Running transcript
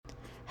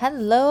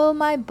Hello,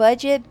 my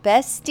budget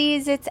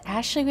besties. It's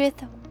Ashley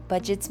with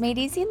Budgets Made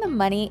Easy and the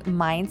Money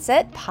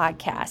Mindset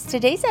Podcast.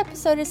 Today's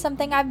episode is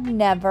something I've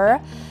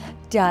never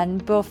done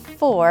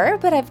before,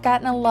 but I've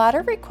gotten a lot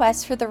of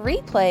requests for the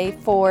replay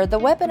for the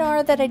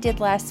webinar that I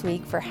did last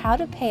week for how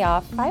to pay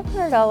off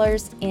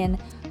 $500 in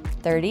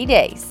 30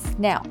 days.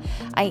 Now,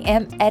 I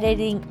am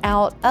editing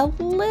out a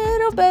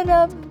little bit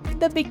of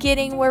the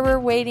beginning where we're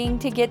waiting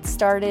to get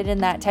started and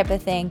that type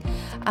of thing,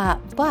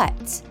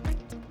 but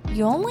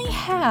you only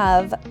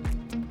have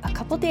a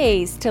couple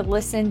days to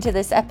listen to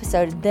this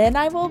episode. Then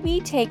I will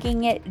be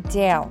taking it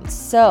down.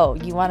 So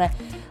you want to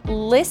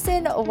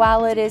listen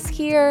while it is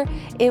here.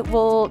 It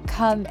will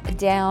come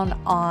down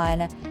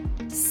on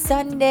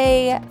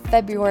Sunday,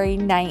 February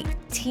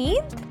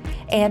 19th.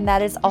 And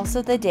that is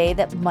also the day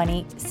that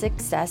Money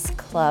Success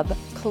Club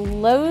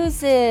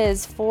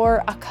closes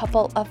for a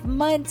couple of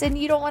months. And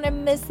you don't want to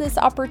miss this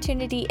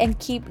opportunity and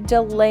keep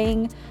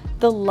delaying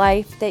the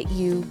life that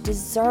you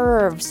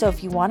deserve. So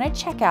if you want to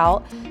check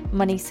out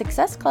Money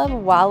Success Club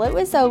while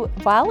it's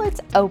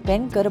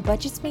open, go to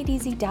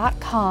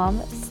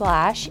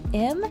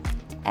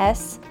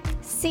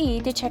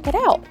budgetsmadeeasy.com/MSC to check it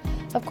out.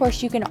 Of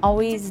course, you can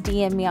always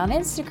DM me on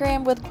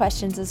Instagram with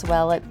questions as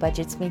well at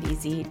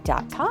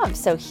budgetsmadeeasy.com.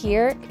 So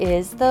here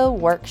is the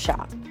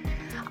workshop.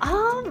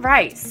 All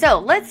right, so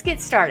let's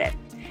get started.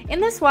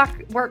 In this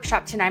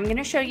workshop tonight, I'm going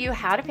to show you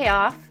how to pay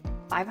off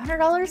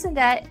 $500 in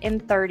debt in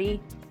 30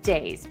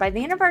 days. By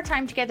the end of our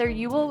time together,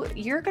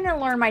 you're going to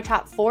learn my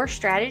top 4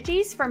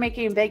 strategies for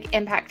making a big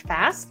impact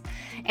fast.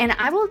 And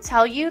I will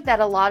tell you that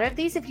a lot of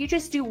these, if you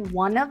just do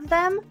one of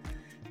them,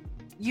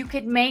 you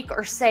could make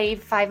or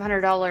save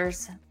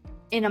 $500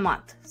 in a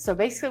month. So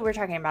basically we're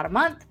talking about a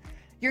month.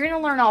 You're going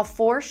to learn all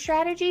 4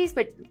 strategies,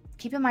 but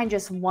keep in mind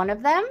just one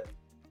of them,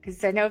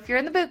 because I know if you're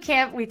in the boot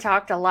camp, we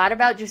talked a lot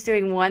about just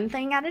doing one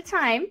thing at a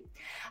time,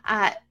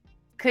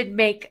 could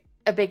make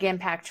a big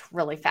impact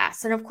really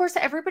fast. And of course,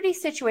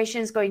 everybody's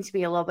situation is going to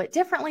be a little bit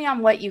differently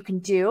on what you can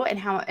do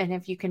and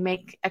if you can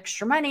make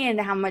extra money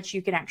and how much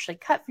you can actually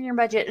cut from your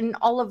budget, and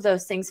all of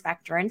those things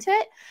factor into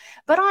it.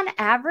 But on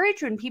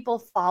average, when people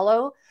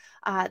follow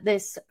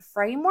this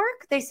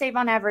framework, they save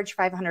on average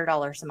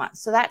 $500 a month.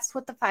 So that's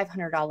what the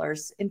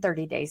 $500 in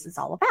 30 days is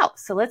all about.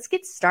 So let's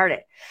get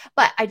started.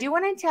 But I do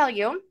want to tell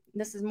you,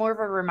 this is more of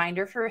a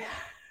reminder for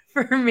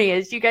me,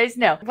 as you guys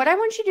know, what I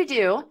want you to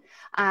do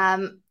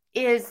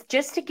is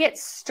just to get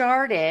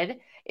started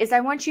is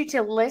I want you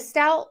to list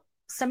out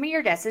some of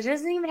your debts. It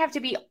doesn't even have to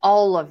be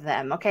all of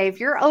them. Okay.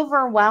 If you're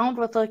overwhelmed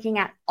with looking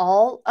at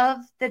all of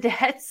the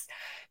debts,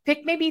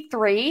 pick maybe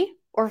 3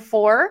 or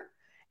 4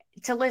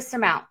 to list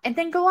them out, and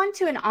then go on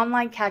to an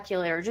online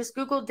calculator. Just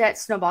Google Debt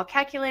Snowball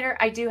Calculator.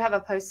 I do have a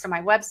post on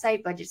my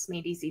website,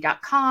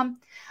 budgetsmadeeasy.com,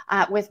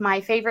 with my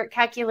favorite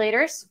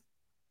calculators,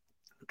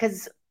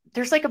 because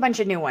there's like a bunch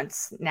of new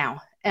ones now.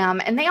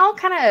 And they all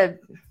kind of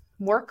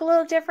work a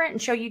little different and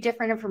show you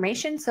different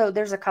information. So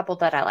there's a couple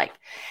that I like.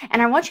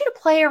 And I want you to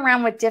play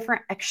around with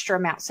different extra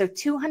amounts. So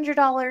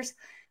 $200,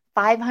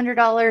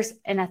 $500,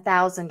 and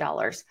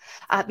 $1,000,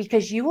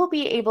 because you will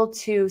be able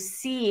to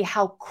see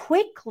how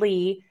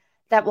quickly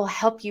that will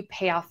help you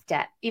pay off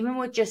debt, even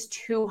with just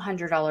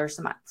 $200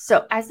 a month.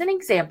 So as an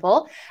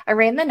example, I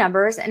ran the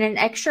numbers, and an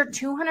extra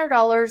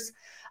 $200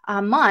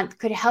 a month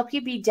could help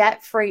you be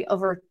debt-free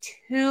over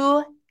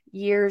 2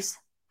 years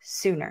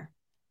sooner.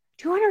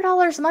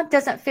 $200 a month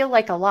doesn't feel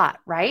like a lot,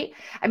 right?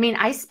 I mean,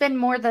 I spend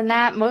more than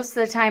that most of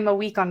the time a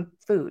week on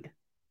food.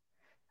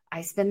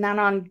 I spend that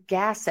on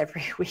gas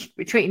every week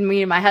between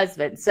me and my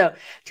husband. So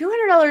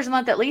 $200 a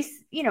month, at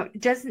least,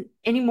 doesn't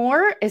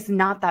anymore, is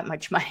not that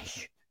much money.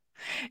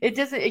 It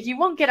doesn't, you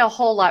won't get a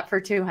whole lot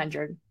for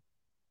 200.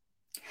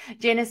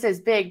 Janice says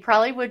big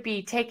probably would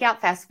be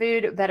takeout, fast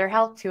food, better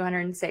health,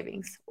 200 in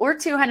savings, or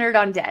 200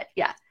 on debt.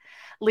 Yeah.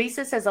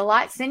 Lisa says a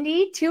lot.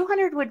 Cindy,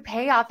 200 would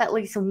pay off at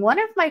least one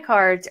of my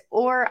cards,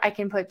 or I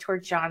can put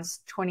towards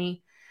John's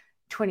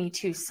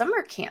 2022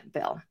 summer camp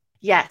bill.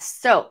 Yes.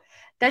 So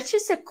that's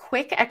just a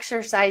quick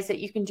exercise that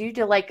you can do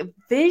to like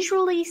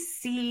visually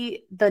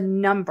see the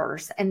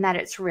numbers and that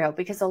it's real,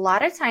 because a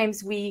lot of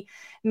times we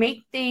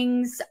make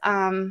things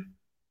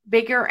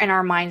bigger in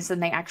our minds than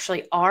they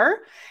actually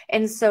are.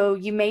 And so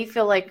you may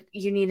feel like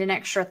you need an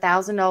extra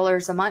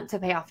 $1,000 a month to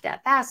pay off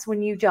debt fast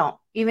when you don't.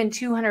 Even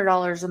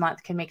 $200 a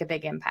month can make a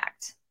big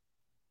impact.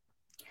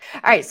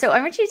 All right. So I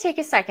want you to take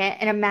a second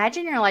and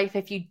imagine your life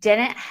if you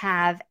didn't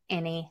have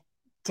any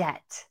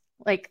debt.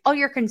 Like all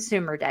your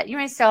consumer debt. You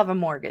might still have a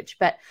mortgage,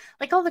 but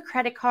like all the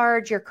credit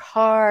cards, your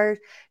car,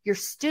 your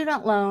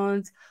student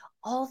loans,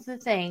 all the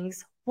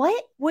things.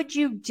 What would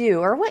you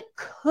do, or what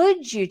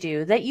could you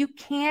do that you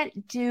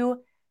can't do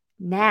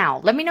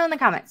now? Let me know in the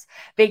comments.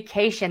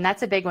 Vacation,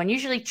 that's a big one.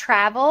 Usually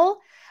travel.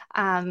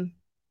 Travel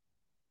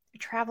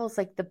is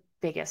like the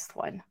biggest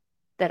one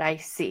that I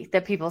see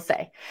that people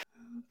say.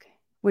 Okay.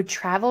 Would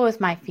travel with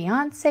my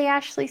fiance,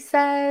 Ashley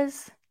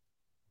says.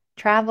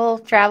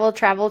 Travel.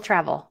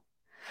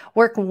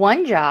 Work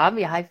one job.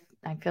 Yeah,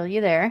 I feel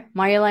you there.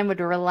 Maria Line would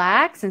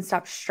relax and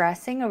stop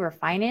stressing over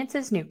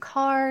finances, new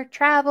car,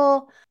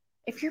 travel.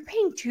 if you're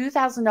paying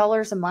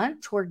 $2,000 a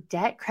month toward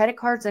debt, credit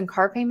cards, and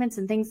car payments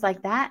and things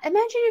like that,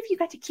 imagine if you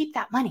got to keep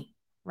that money,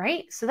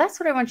 right? So that's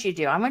what I want you to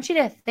do. I want you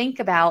to think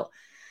about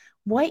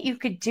what you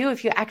could do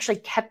if you actually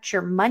kept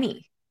your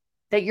money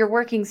that you're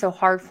working so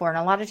hard for. And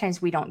a lot of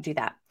times we don't do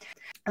that.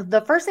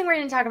 The first thing we're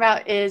going to talk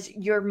about is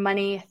your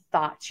money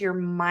thoughts, your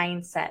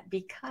mindset,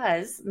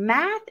 because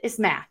math is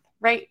math,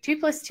 right? 2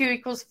 + 2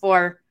 =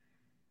 4.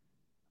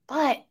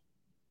 But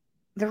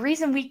the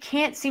reason we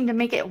can't seem to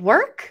make it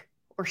work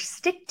or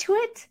stick to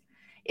it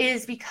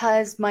is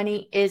because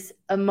money is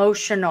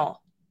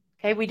emotional.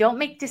 Okay. We don't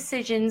make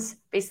decisions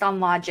based on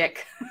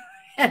logic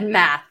and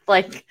math.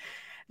 Like,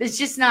 it's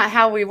just not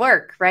how we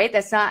work, right?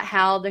 That's not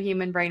how the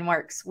human brain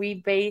works. We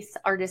base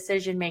our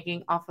decision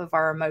making off of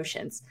our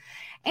emotions.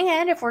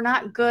 And if we're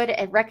not good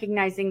at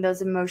recognizing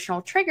those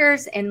emotional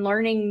triggers and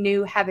learning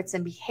new habits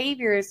and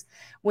behaviors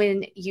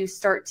when you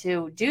start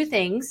to do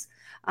things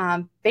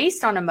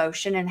based on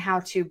emotion and how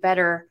to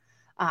better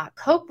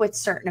cope with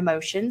certain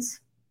emotions,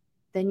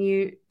 then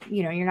you're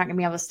not going to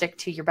be able to stick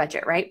to your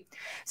budget, right?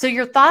 So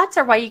your thoughts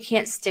are why you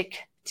can't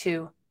stick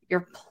to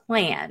your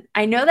plan.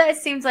 I know that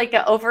seems like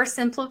an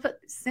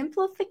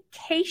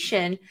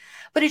oversimplification,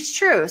 but it's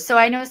true. So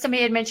I know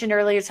somebody had mentioned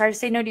earlier, it's hard to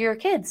say no to your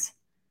kids.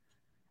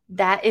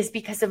 That is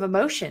because of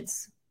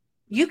emotions.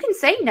 You can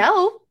say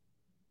no,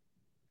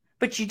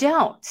 but you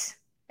don't.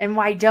 And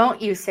why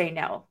don't you say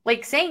no?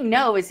 Like, saying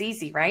no is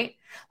easy, right?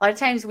 A lot of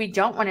times we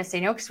don't want to say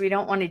no because we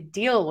don't want to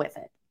deal with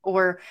it,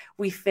 or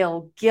we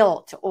feel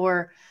guilt,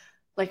 or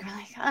like, we're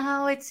like,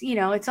 oh, it's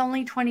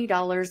only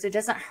 $20. It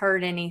doesn't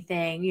hurt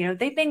anything.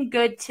 They've been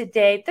good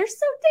today. They're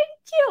so dang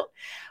cute.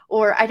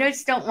 Or I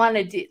just don't want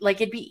to do, like,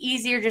 it'd be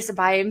easier just to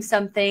buy him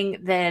something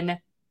than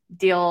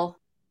deal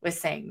with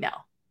saying no,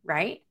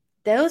 right?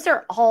 Those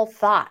are all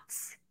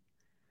thoughts.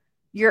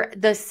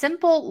 The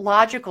simple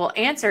logical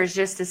answer is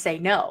just to say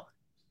no,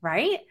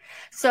 right?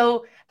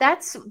 So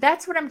that's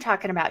what I'm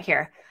talking about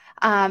here.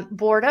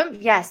 Boredom.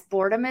 Yes,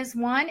 boredom is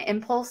one.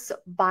 Impulse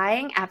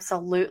buying.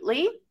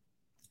 Absolutely.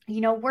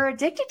 We're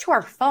addicted to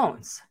our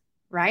phones,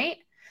 right?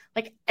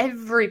 Like,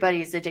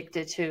 everybody's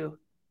addicted to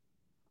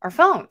our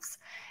phones,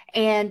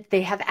 and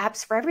they have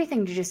apps for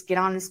everything to just get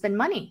on and spend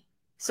money.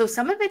 So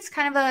some of it's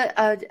kind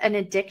of an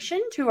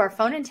addiction to our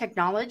phone and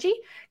technology,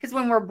 because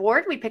when we're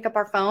bored, we pick up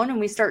our phone and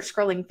we start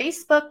scrolling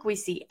Facebook. We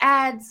see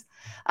ads.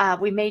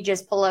 We may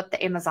just pull up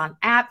the Amazon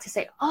app to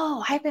say,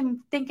 oh, I've been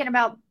thinking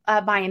about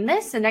buying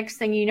this. The next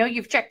thing you know,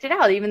 you've checked it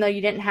out, even though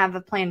you didn't have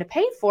a plan to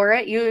pay for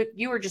it.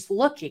 You were just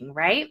looking,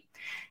 right?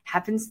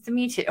 Happens to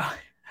me too.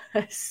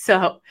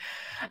 So,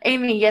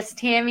 Amy, yes,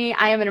 Tammy,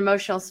 I am an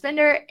emotional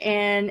spender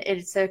and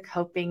it's a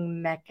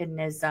coping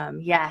mechanism.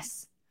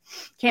 Yes.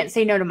 Can't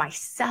say no to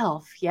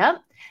myself.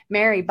 Yep.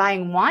 Mary,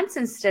 buying wants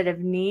instead of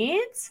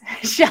needs.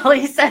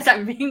 Shelly says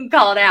I'm being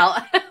called out.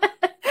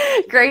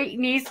 Great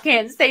niece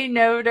can't say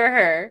no to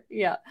her.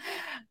 Yeah.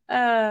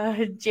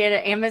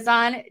 Janet,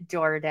 Amazon,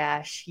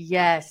 DoorDash.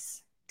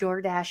 Yes.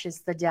 DoorDash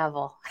is the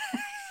devil.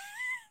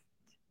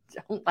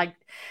 I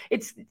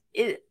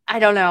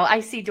don't know.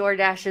 I see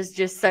DoorDash as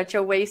just such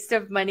a waste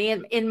of money.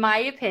 And in my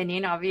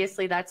opinion,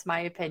 obviously that's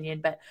my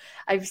opinion, but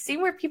I've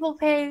seen where people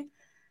pay,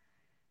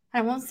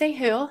 I won't say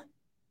who,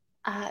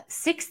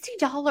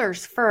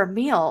 $60 for a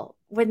meal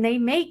when they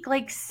make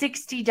like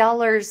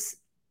 $60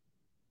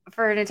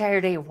 for an entire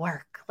day of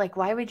work. Like,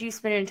 why would you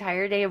spend an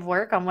entire day of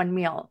work on one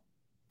meal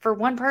for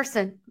one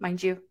person,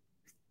 mind you?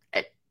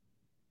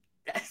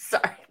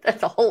 Sorry,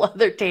 that's a whole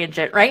other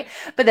tangent, right?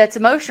 But that's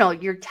emotional.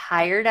 You're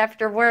tired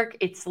after work.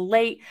 It's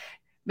late.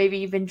 Maybe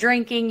you've been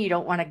drinking. You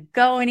don't want to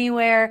go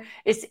anywhere.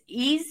 It's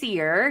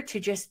easier to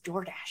just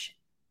DoorDash,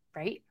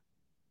 right?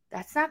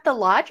 That's not the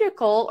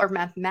logical or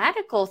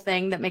mathematical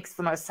thing that makes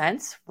the most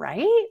sense,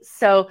 right?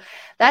 So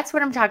that's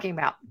what I'm talking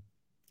about.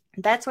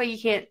 That's why you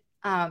can't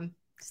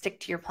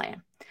stick to your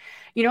plan.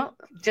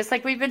 Just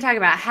like we've been talking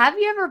about, have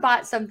you ever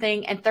bought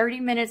something and 30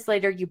 minutes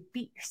later you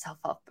beat yourself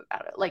up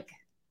about it? Like,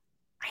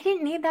 I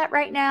didn't need that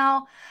right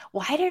now.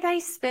 Why did I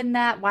spend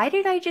that? Why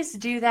did I just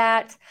do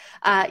that?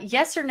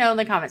 Yes or no in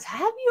the comments.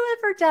 Have you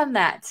ever done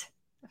that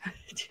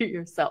to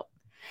yourself?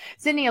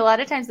 Sydney, a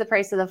lot of times the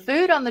price of the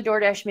food on the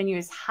DoorDash menu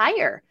is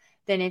higher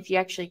than if you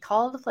actually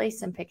call the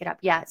place and pick it up.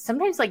 Yeah,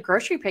 sometimes like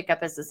grocery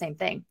pickup is the same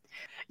thing.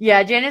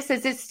 Yeah, Janice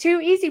says it's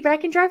too easy, but I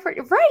can drive for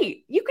it.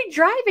 Right. You could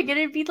drive and get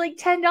it be like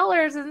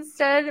 $10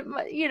 instead.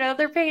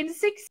 They're paying $6.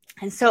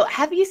 And so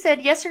have you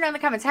said yes or no in the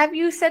comments? Have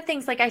you said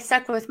things like, I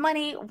suck with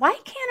money? Why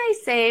can't I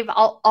save?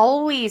 I'll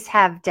always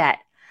have debt.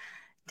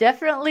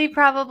 Definitely,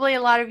 probably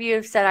a lot of you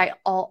have said,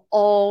 I'll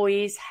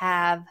always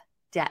have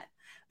debt.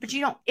 But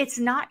it's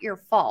not your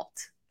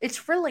fault.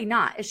 It's really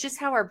not. It's just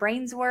how our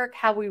brains work,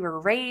 how we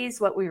were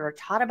raised, what we were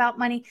taught about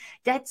money.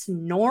 That's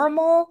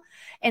normal.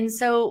 And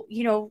so,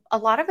 a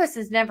lot of us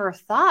has never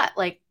thought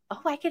like, oh,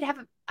 I could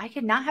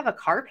not have a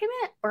car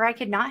payment, or I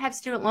could not have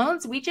student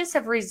loans. We just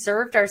have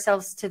reserved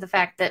ourselves to the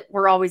fact that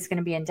we're always going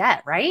to be in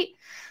debt, right?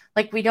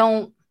 Like,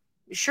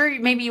 sure,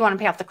 maybe you want to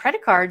pay off the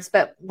credit cards,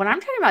 but when I'm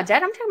talking about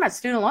debt, I'm talking about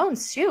student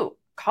loans too,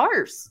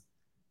 cars.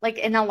 Like,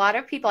 and a lot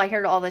of people, I hear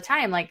it all the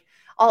time, like,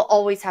 I'll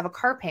always have a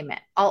car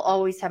payment. I'll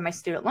always have my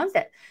student loans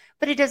debt,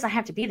 but it doesn't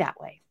have to be that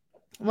way.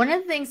 One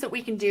of the things that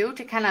we can do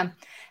to kind of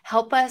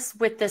help us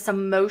with this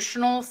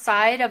emotional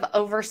side of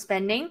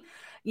overspending,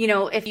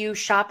 if you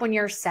shop when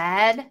you're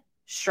sad,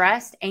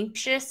 stressed,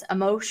 anxious,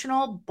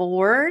 emotional,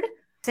 bored.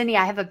 Cindy,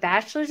 I have a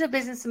bachelor's of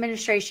business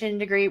administration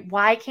degree.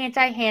 Why can't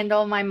I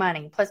handle my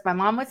money? Plus, my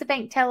mom was a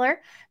bank teller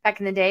back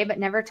in the day, but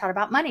never taught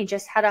about money,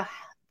 just how to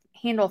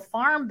handle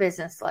farm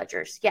business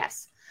ledgers.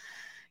 Yes.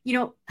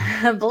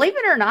 Believe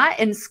it or not,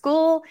 in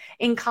school,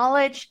 in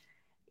college,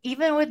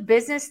 even with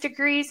business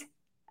degrees,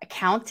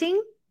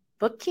 accounting,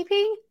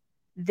 bookkeeping,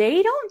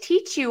 they don't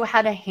teach you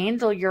how to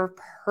handle your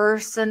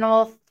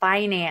personal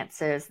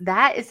finances.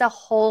 That is a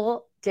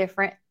whole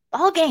different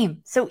ballgame.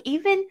 So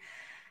even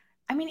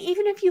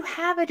if you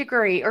have a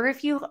degree or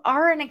if you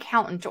are an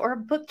accountant or a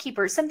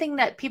bookkeeper, something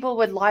that people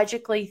would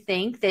logically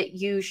think that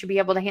you should be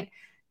able to handle.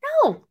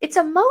 No, it's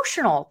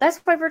emotional. That's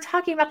why we're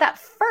talking about that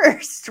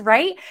first,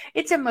 right?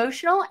 It's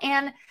emotional,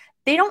 and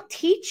they don't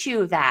teach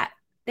you that.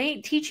 They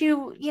teach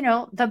you,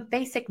 the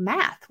basic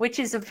math, which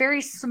is a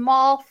very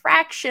small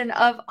fraction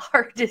of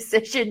our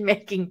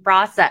decision-making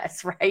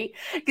process, right?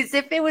 Because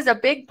if it was a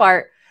big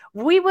part,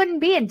 we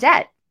wouldn't be in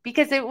debt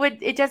because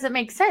it doesn't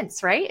make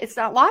sense, right? It's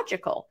not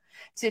logical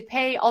to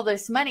pay all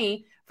this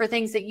money for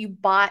things that you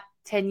bought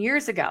 10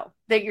 years ago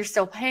that you're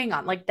still paying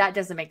on. Like, that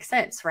doesn't make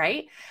sense,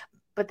 right?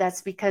 But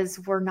that's because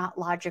we're not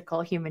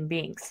logical human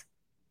beings.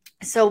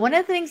 So one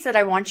of the things that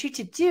I want you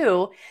to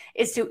do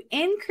is to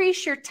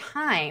increase your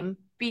time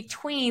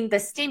between the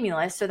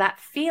stimulus, so that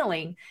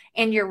feeling,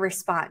 and your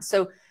response.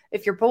 So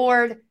if you're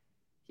bored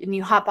and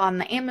you hop on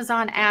the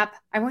Amazon app,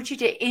 I want you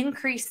to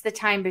increase the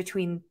time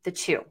between the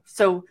two.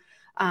 So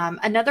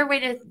another way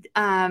to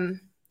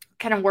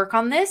kind of work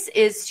on this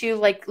is to,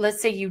 like,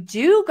 let's say you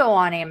do go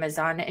on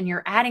Amazon and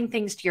you're adding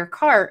things to your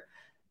cart,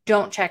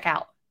 don't check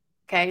out.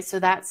 Okay. So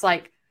that's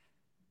like,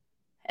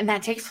 and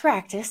that takes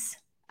practice,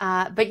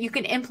 but you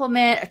can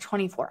implement a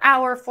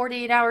 24-hour,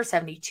 48-hour,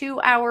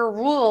 72-hour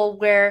rule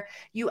where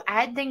you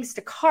add things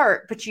to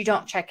cart, but you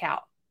don't check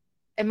out.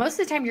 And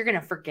most of the time you're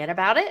going to forget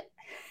about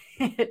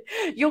it.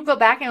 You'll go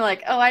back and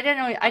like, oh, I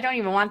don't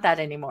even want that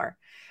anymore.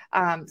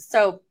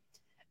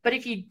 But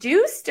if you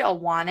do still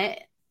want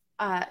it,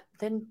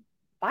 then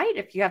buy it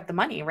if you have the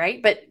money,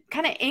 right? But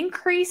kind of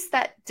increase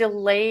that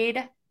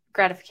delayed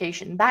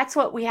gratification. That's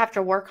what we have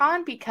to work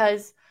on,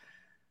 because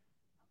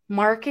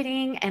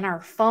marketing and our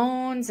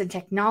phones and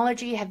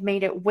technology have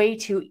made it way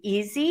too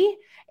easy,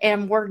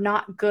 and we're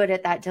not good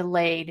at that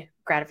delayed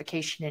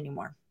gratification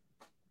anymore.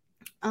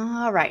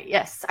 All right.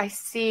 Yes, I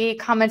see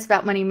comments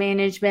about money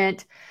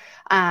management.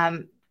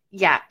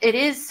 Yeah, it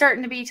is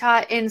starting to be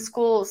taught in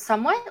school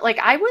somewhat. Like,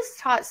 I was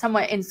taught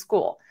somewhat in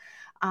school,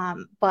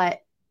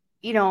 but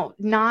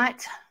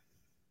not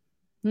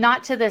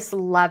to this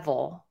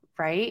level,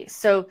 right?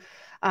 So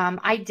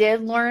I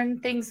did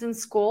learn things in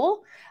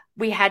school.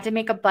 We had to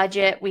make a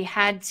budget. We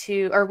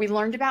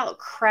learned about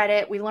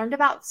credit. We learned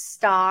about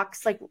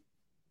stocks. Like,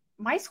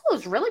 my school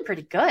was really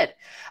pretty good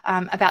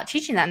about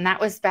teaching that. And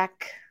that was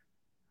back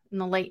in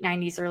the late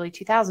 90s, early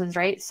 2000s,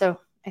 right? So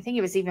I think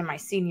it was even my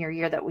senior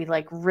year that we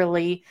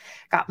really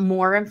got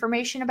more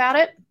information about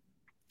it.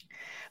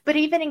 But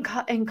even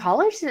in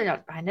college,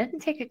 I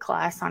didn't take a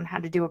class on how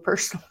to do a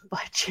personal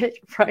budget,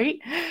 right?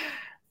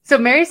 So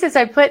Mary says,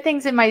 I put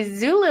things in my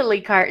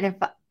Zulily cart, and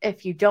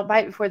if you don't buy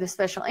it before the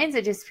special ends,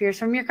 it disappears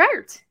from your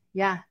cart.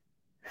 Yeah.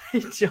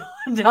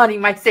 Donnie,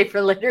 my Save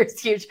for Later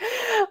is huge.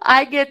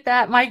 I get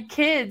that. My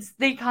kids,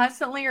 they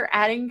constantly are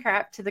adding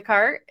crap to the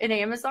cart in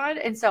Amazon.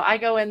 And so I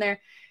go in there,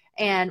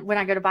 and when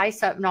I go to buy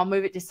something, I'll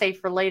move it to Save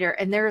for Later.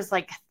 And there's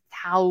like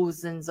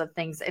thousands of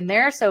things in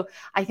there. So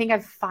I think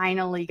I've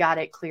finally got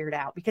it cleared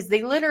out, because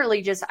they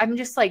literally I'm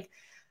just like,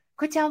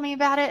 quit telling me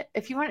about it.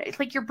 If you want it,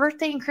 like, your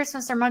birthday and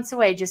Christmas are months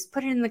away, just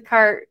put it in the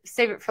cart,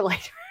 save it for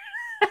later.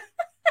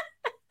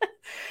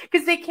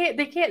 Because they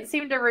can't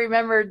seem to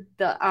remember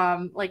the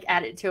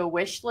add it to a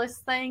wish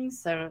list thing.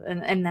 So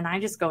and then I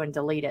just go and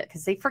delete it,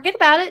 because they forget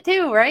about it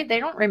too, right? They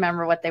don't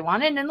remember what they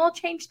wanted, and they'll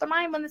change their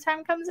mind when the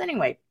time comes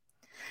anyway.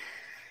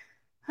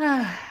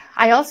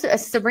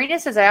 Sabrina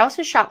says, I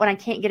also shop when I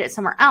can't get it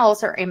somewhere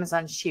else or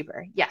Amazon's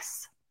cheaper.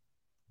 Yes.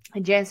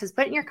 And Jan says,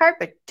 put it in your cart,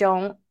 but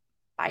don't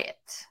buy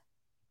it.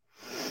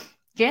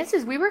 Jan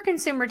says, we were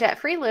consumer debt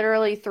free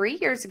literally 3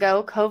 years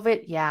ago.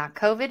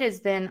 COVID has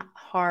been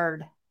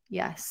hard.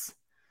 Yes.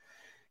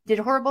 Did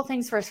horrible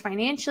things for us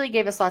financially,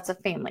 gave us lots of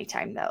family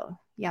time though.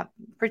 Yep.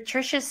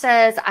 Patricia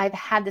says, I've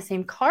had the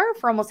same car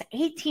for almost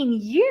 18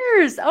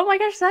 years. Oh my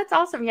gosh, that's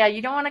awesome. Yeah,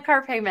 you don't want a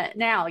car payment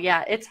now.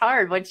 Yeah, it's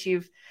hard once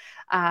you've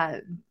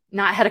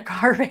not had a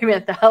car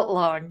payment that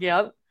long.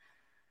 Yep.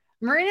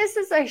 Marina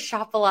says, I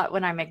shop a lot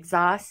when I'm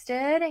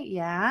exhausted.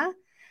 Yeah.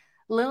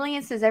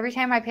 Lillian says, every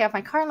time I pay off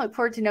my car and look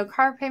forward to no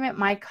car payment,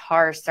 my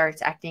car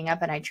starts acting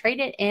up and I trade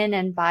it in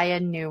and buy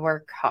a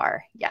newer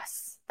car.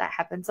 Yes, that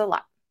happens a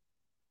lot.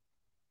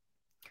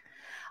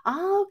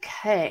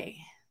 Okay.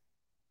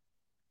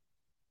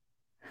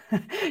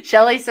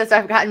 Shelly says,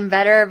 I've gotten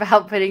better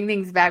about putting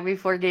things back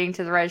before getting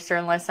to the register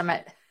unless I'm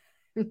at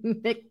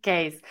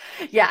Case.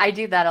 Yeah, I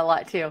do that a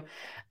lot too.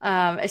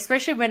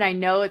 Especially when I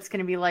know it's going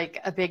to be like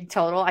a big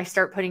total, I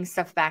start putting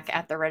stuff back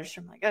at the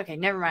register. I'm like, okay,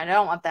 never mind. I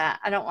don't want that.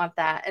 I don't want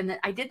that. And then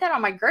I did that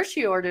on my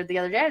grocery order the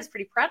other day. I was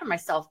pretty proud of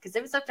myself because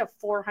it was up to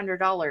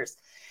 $400.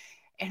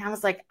 And I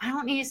was like, I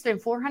don't need to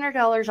spend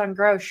 $400 on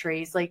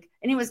groceries. Like,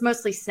 and it was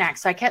mostly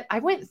snacks. So I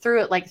went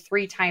through it like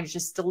 3 times,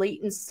 just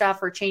deleting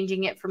stuff or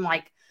changing it from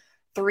like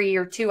 3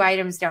 or 2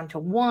 items down to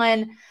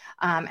one.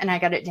 And I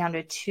got it down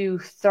to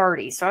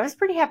 230. So I was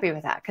pretty happy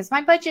with that because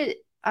my budget,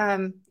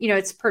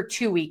 it's per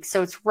 2 weeks.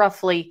 So it's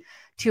roughly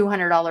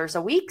 $200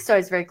 a week. So I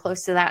was very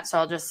close to that. So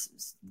I'll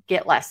just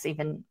get less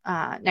even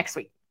next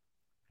week.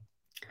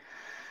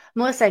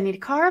 Melissa, I need a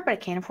car, but I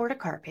can't afford a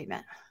car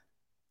payment.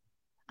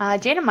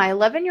 Jana, my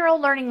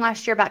 11-year-old learning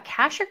last year about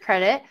cash or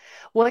credit.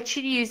 What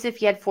should you use if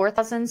you had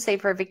 $4,000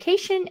 saved for a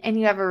vacation and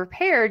you have a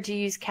repair? Do you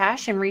use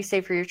cash and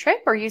resave for your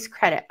trip or use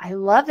credit? I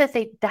love that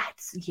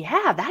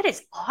that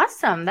is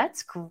awesome.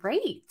 That's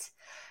great.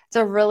 It's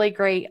a really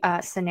great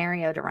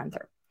scenario to run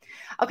through.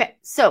 Okay,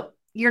 so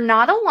you're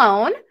not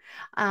alone.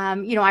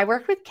 I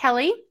worked with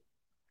Kelly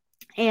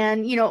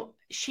and,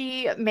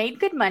 she made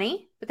good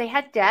money, but they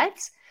had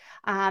debts.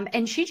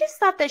 And she just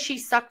thought that she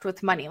sucked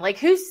with money. Like,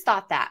 who's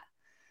thought that?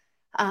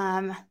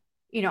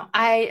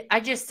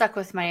 I just suck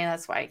with money.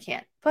 That's why I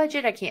can't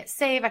budget. I can't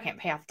save. I can't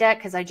pay off debt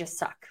because I just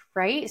suck.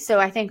 Right. So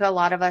I think a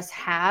lot of us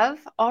have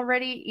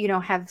already,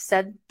 have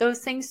said those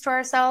things to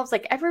ourselves.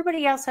 Like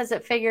everybody else has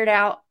it figured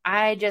out.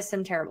 I just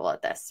am terrible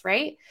at this.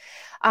 Right.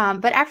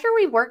 But after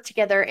we worked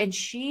together and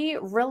she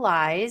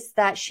realized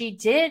that she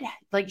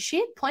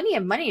had plenty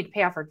of money to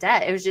pay off her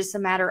debt. It was just a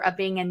matter of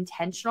being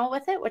intentional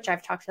with it, which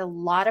I've talked a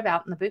lot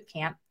about in the boot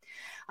camp.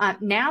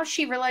 Now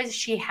she realizes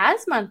she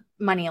has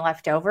money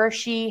left over.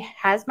 She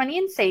has money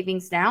in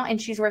savings now,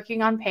 and she's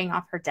working on paying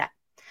off her debt.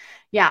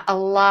 Yeah, a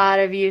lot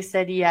of you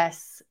said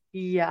yes.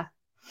 Yeah.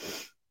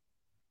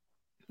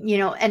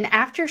 And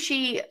after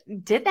she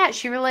did that,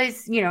 she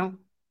realized,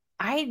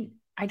 I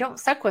don't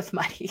suck with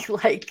money.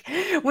 Like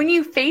when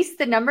you face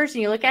the numbers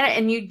and you look at it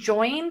and you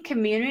join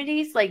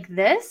communities like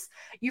this,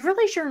 you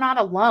realize you're not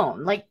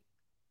alone. Like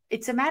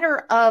it's a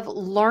matter of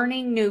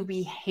learning new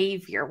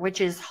behavior,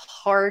 which is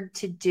hard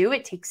to do.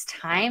 It takes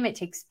time, it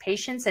takes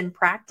patience and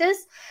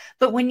practice.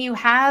 But when you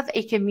have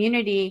a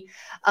community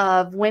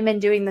of women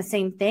doing the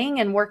same thing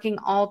and working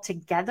all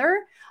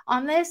together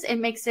on this, it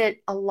makes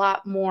it a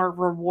lot more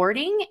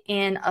rewarding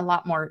and a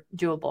lot more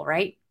doable,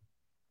 right?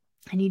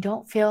 And you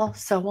don't feel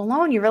so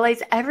alone. You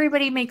realize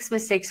everybody makes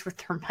mistakes with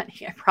their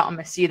money. I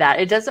promise you that.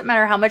 It doesn't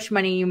matter how much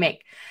money you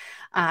make.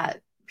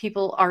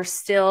 People are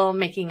still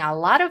making a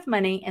lot of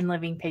money and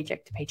living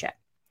paycheck to paycheck.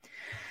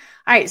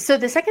 All right. So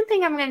the second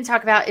thing I'm going to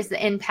talk about is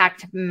the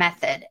impact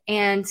method.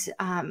 And,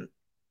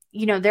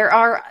 there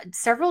are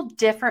several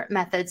different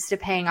methods to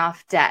paying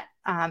off debt.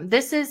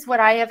 This is what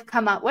I have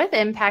come up with,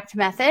 impact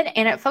method,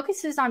 and it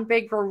focuses on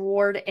big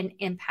reward and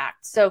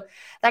impact. So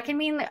that can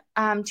mean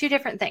 2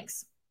 different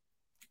things.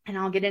 And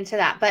I'll get into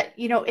that. But,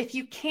 if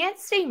you can't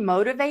stay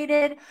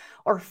motivated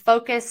or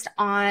focused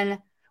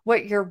on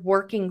what you're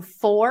working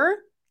for,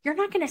 you're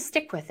not going to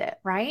stick with it,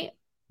 right?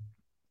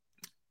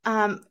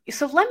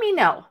 So let me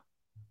know,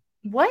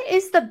 what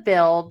is the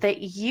bill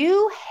that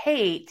you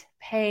hate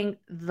paying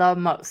the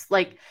most?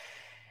 Like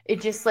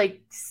it just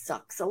like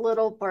sucks a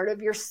little part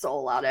of your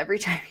soul out every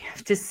time you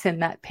have to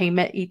send that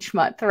payment each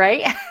month,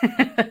 right?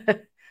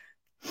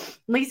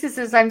 Lisa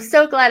says, I'm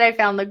so glad I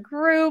found the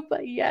group.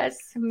 Yes,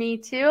 me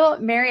too.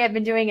 Mary, I've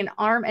been doing an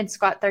arm and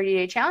squat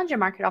 30-day challenge and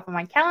mark it off on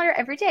my calendar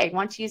every day. I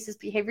want to use this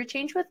behavior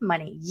change with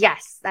money.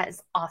 Yes, that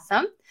is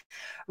awesome.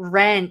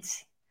 Rent,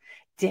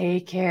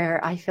 daycare.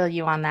 I feel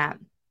you on that.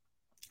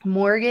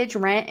 Mortgage,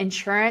 rent,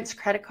 insurance,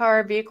 credit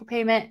card, vehicle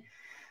payment,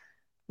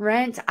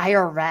 rent,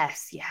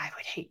 IRS. Yeah, I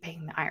would hate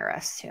paying the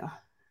IRS too.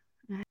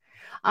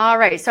 All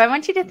right. So I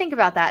want you to think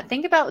about that.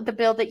 Think about the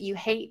bill that you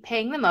hate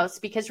paying the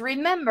most, because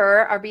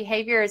remember, our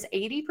behavior is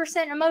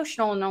 80%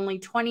 emotional and only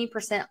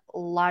 20%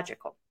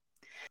 logical.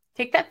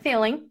 Take that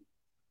feeling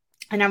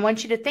and I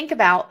want you to think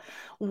about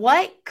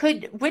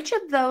which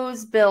of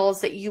those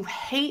bills that you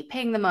hate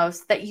paying the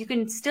most that you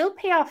can still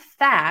pay off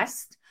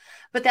fast,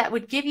 but that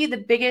would give you the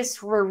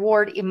biggest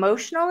reward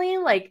emotionally.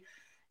 Like,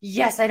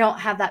 yes, I don't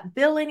have that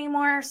bill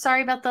anymore.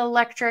 Sorry about the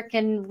electric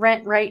and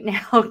rent right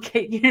now.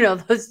 Okay,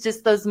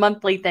 those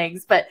monthly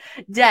things, but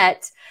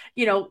debt,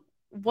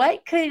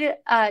 what could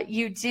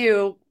you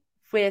do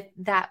with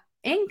that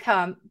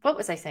income? What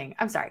was I saying?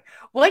 I'm sorry.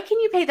 What can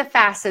you pay the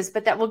fastest,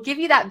 but that will give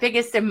you that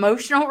biggest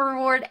emotional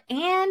reward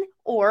and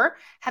or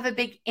have a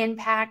big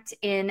impact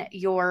in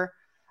your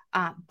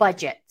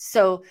budget?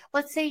 So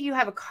let's say you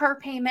have a car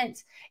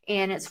payment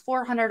and it's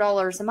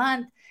 $400 a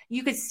month.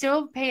 You could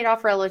still pay it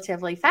off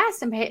relatively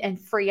fast and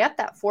free up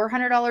that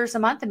 $400 a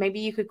month. And maybe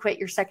you could quit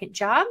your second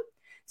job.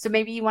 So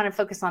maybe you want to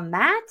focus on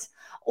that.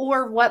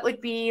 Or what would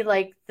be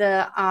like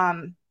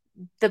the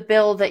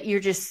bill that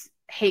you're just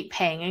hate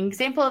paying. An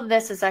example of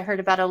this is I heard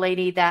about a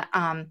lady that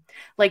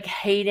like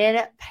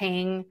hated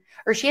paying,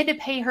 or she had to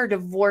pay her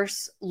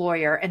divorce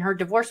lawyer, and her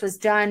divorce was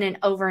done and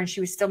over, and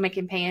she was still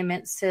making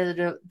payments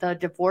to the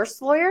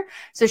divorce lawyer.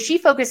 So she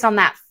focused on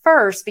that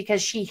first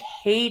because she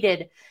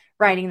hated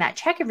writing that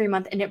check every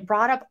month, and it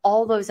brought up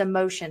all those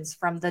emotions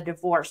from the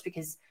divorce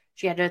because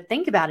she had to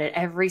think about it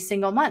every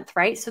single month,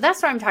 right? So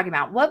that's what I'm talking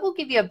about. What will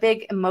give you a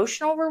big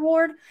emotional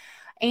reward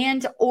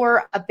and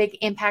or a big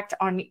impact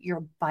on your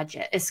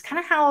budget is kind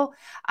of how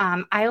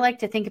I like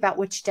to think about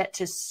which debt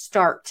to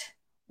start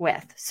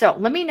with. So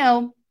let me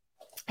know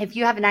if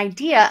you have an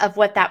idea of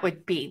what that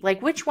would be.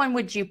 Like, which one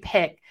would you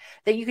pick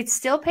that you could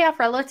still pay off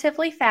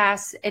relatively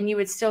fast and you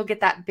would still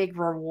get that big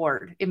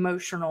reward,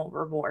 emotional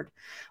reward,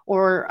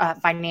 or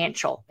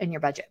financial in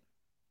your budget?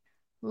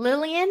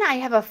 Lillian, I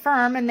have a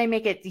firm and they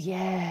make it,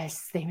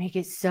 yes, they make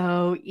it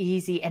so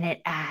easy and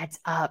it adds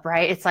up,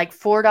 right? It's like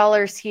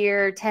 $4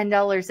 here,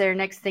 $10 there.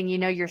 Next thing you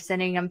know, you're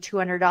sending them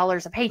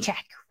 $200 a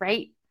paycheck,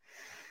 right?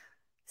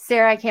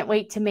 Sarah, I can't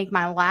wait to make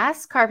my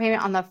last car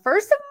payment on the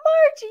 1st of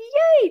March.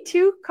 Yay!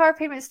 2 car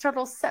payments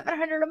total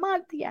 $700 a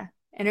month. Yeah.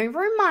 And a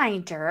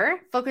reminder,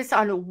 focus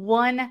on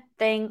one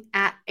thing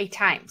at a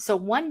time. So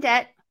one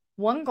debt,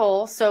 one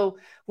goal. So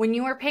when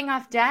you are paying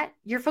off debt,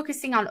 you're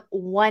focusing on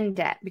one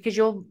debt because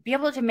you'll be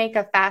able to make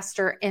a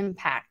faster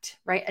impact,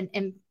 right?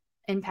 An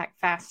impact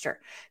faster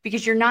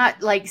because you're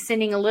not like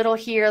sending a little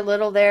here, a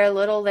little there, a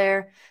little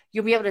there.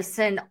 You'll be able to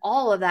send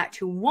all of that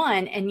to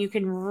one and you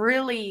can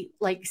really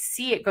like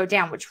see it go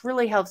down, which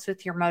really helps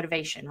with your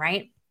motivation,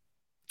 right?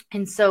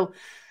 And so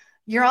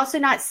you're also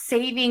not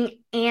saving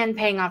and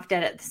paying off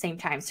debt at the same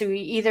time. So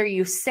either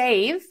you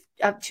save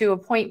up to a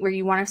point where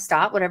you want to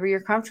stop, whatever you're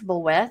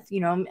comfortable with,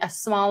 you know, a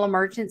small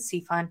emergency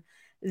fund,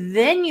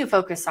 then you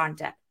focus on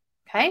debt.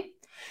 Okay.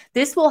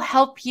 This will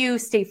help you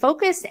stay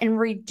focused and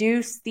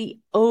reduce the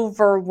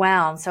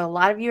overwhelm. So a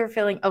lot of you are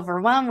feeling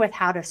overwhelmed with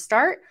how to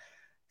start.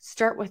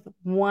 Start with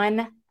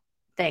one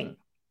thing.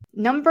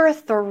 Number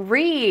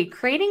 3,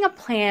 creating a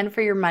plan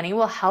for your money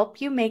will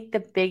help you make the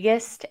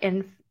biggest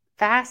and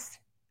fast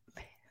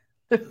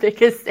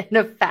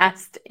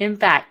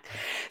impact.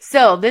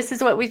 So this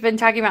is what we've been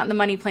talking about in the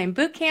Money Plan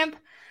Bootcamp,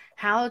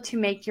 how to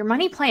make your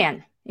money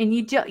plan. And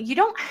you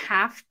don't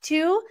have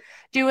to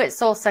do it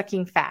soul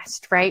sucking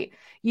fast, right?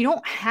 You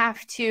don't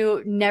have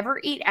to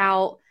never eat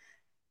out,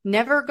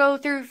 never go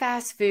through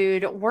fast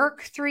food,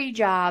 work 3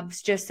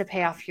 jobs just to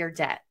pay off your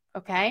debt.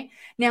 Okay.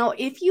 Now,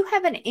 if you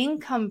have an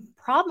income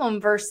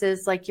problem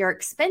versus like your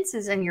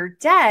expenses and your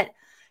debt,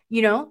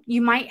 you know,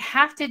 you might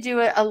have to do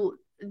it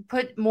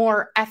put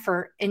more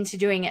effort into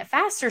doing it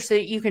faster so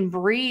that you can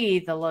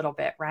breathe a little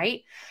bit,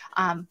 right?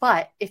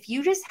 But if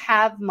you just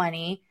have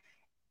money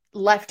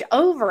left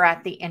over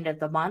at the end of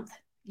the month,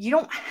 you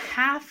don't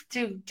have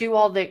to do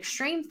all the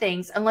extreme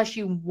things unless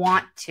you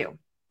want to.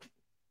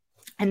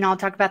 And I'll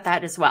talk about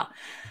that as well.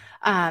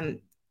 I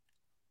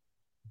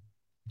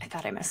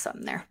thought I missed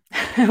something there.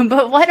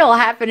 But what will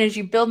happen is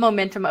you build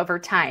momentum over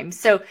time.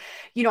 So,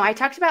 you know, I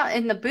talked about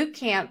in the boot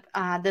camp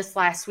this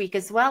last week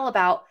as well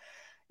about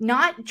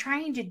not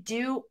trying to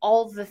do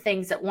all the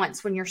things at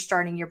once when you're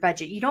starting your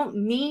budget. You don't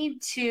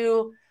need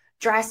to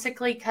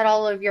drastically cut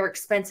all of your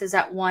expenses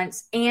at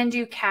once and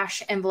do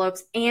cash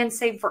envelopes and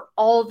save for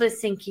all the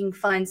sinking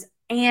funds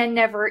and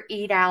never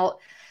eat out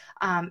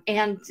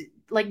and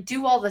like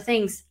do all the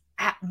things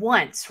at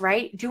once,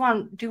 right? Do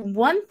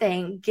one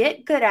thing,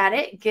 get good at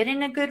it, get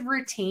in a good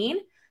routine,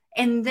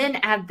 and then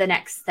add the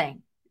next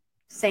thing.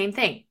 Same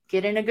thing,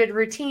 get in a good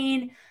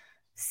routine,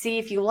 see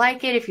if you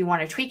like it, if you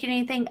want to tweak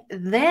anything,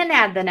 then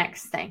add the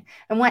next thing.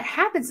 And what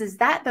happens is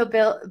that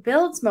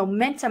builds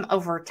momentum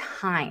over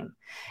time.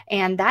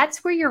 And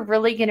that's where you're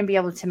really going to be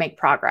able to make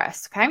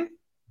progress. Okay.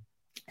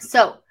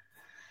 So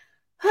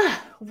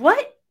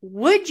what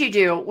would you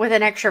do with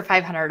an extra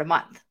 $500 a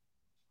month?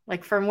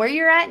 Like from where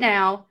you're at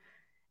now,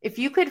 if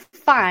you could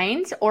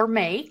find or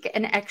make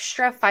an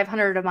extra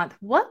 $500 a month,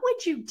 what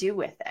would you do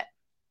with it?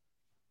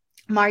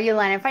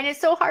 Marulana, I find it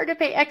so hard to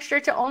pay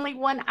extra to only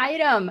one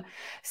item.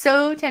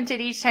 So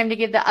tempted each time to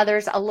give the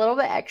others a little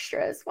bit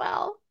extra as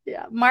well.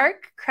 Yeah.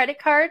 Mark, credit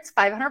cards,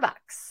 $500.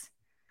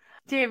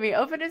 Tammy,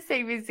 open a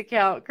savings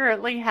account.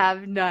 Currently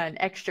have none.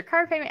 Extra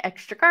car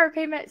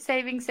payment,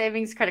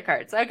 savings, credit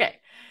cards. Okay.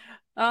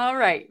 All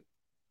right.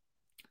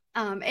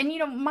 And, you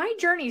know, my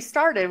journey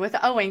started with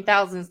owing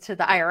thousands to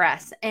the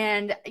IRS.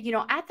 And, you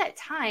know, at that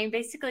time,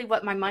 basically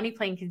what my money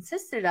plan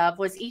consisted of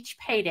was each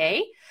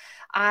payday,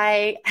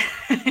 I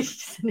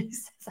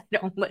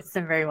don't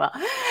listen very well.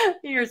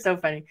 You're so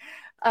funny.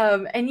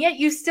 And yet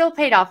you still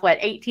paid off what,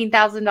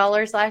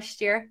 $18,000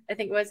 last year? I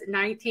think it was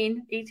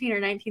 18 or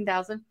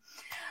 19,000.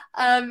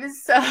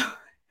 So,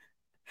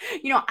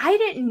 you know, I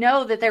didn't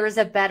know that there was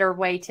a better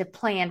way to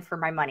plan for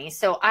my money.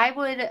 So I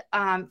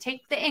would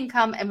take the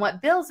income and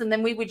what bills, and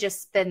then we would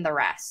just spend the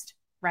rest,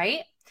 right?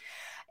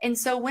 And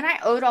so when I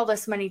owed all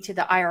this money to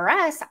the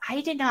IRS,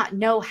 I did not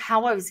know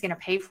how I was going to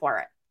pay for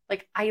it.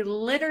 Like I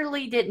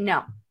literally didn't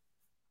know.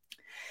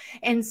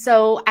 And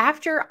so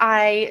after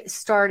I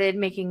started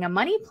making a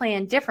money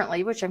plan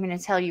differently, which I'm going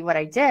to tell you what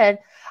I did,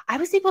 I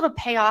was able to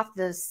pay off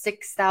the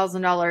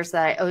 $6,000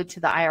 that I owed to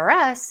the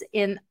IRS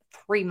in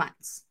 3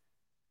 months.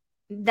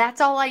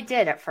 That's all I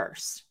did at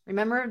first.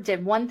 Remember,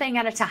 did one thing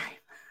at a time.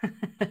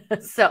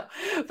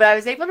 But I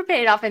was able to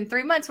pay it off in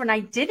 3 months when I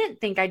didn't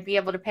think I'd be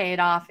able to pay it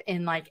off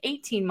in like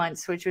 18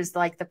 months, which was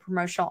like the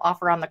promotional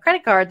offer on the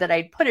credit card that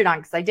I put it on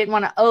because I didn't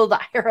want to owe the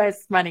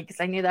IRS money because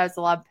I knew that was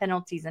a lot of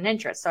penalties and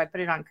interest. So I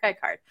put it on credit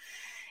card.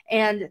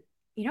 And,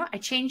 I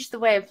changed the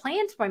way I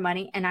planned my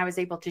money and I was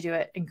able to do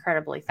it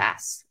incredibly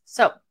fast.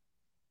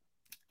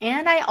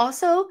 And I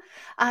also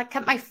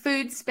cut my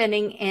food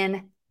spending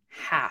in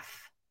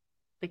half.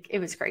 Like it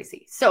was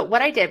crazy. So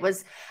what I did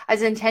was I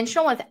was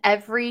intentional with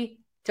every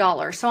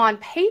dollar. So on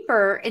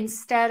paper,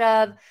 instead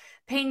of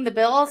paying the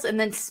bills and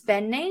then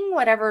spending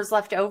whatever's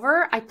left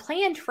over, I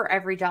planned for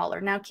every dollar.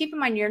 Now, keep in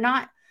mind, you're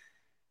not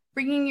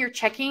bringing your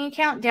checking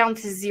account down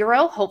to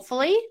zero,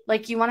 hopefully.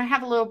 Like you want to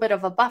have a little bit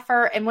of a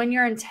buffer. And when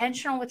you're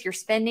intentional with your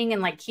spending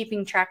and like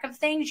keeping track of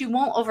things, you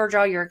won't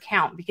overdraw your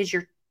account because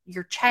you're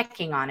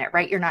checking on it,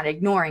 right? You're not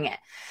ignoring it.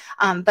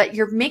 But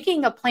you're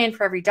making a plan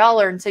for every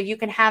dollar. And so you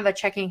can have a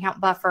checking account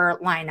buffer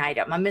line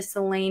item, a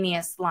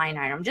miscellaneous line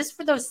item, just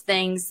for those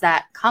things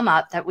that come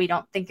up that we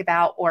don't think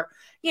about, or,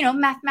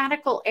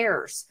 mathematical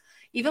errors.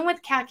 Even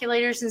with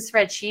calculators and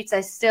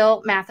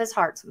spreadsheets, math is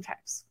hard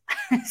sometimes.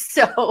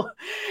 So,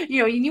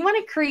 you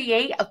want to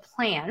create a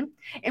plan.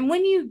 And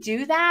when you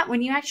do that,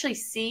 when you actually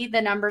see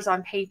the numbers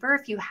on paper,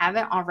 if you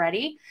haven't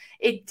already,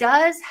 it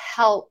does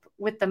help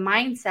with the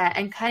mindset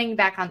and cutting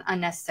back on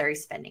unnecessary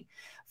spending.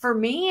 For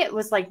me, it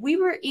was like we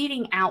were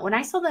eating out. When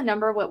I saw the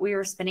number, what we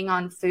were spending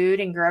on food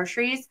and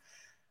groceries,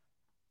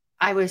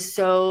 I was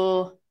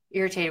so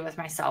irritated with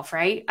myself,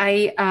 right?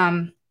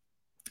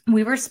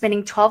 We were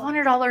spending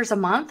 $1,200 a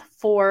month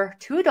for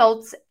 2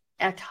 adults,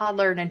 a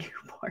toddler, and a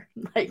newborn.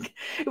 Like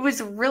it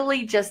was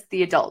really just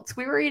the adults.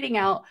 We were eating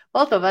out,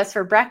 both of us,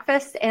 for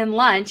breakfast and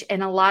lunch,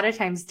 and a lot of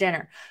times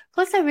dinner.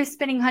 Plus, I was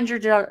spending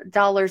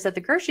 $100 at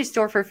the grocery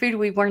store for food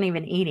we weren't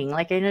even eating.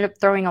 Like I ended up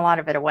throwing a lot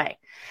of it away.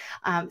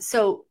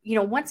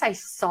 Once I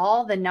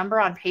saw the number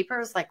on paper, I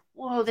was like,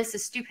 whoa, this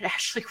is stupid,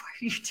 Ashley. Why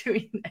are you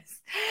doing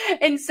this?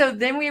 And so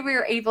then we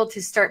were able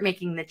to start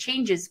making the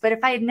changes. But if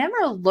I had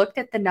never looked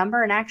at the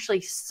number and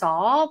actually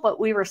saw what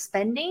we were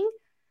spending,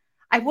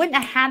 I wouldn't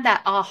have had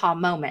that aha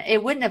moment.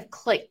 It wouldn't have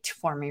clicked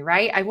for me,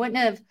 right? I wouldn't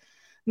have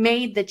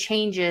made the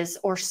changes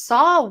or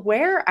saw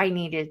where I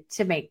needed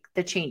to make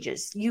the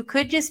changes. You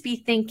could just be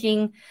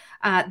thinking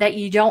that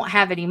you don't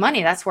have any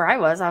money. That's where I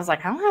was. I was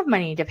like, I don't have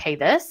money to pay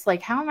this.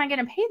 Like, how am I going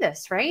to pay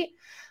this, right?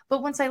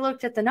 But once I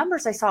looked at the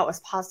numbers, I saw it was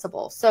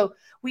possible. So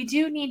we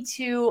do need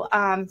to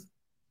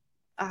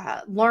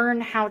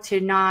learn how to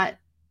not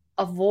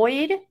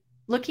avoid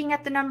looking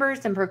at the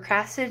numbers and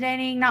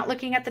procrastinating, not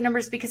looking at the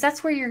numbers, because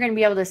that's where you're going to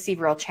be able to see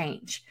real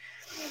change.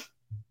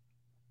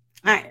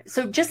 All right.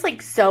 So just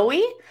like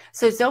Zoe.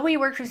 So Zoe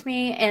worked with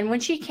me, and when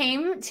she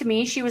came to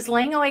me, she was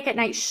laying awake at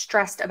night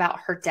stressed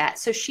about her debt.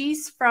 So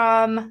she's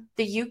from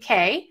the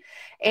UK,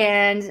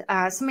 and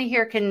somebody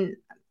here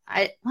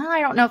I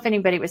don't know if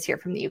anybody was here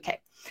from the UK,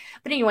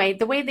 but anyway,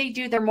 the way they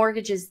do their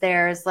mortgages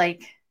there is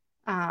like,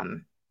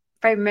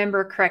 if I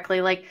remember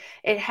correctly, like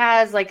it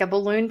has like a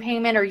balloon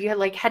payment, or you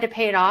had to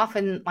pay it off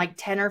in like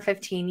 10 or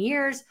 15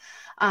 years.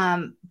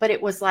 But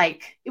it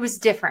was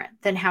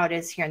different than how it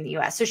is here in the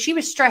US. So she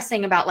was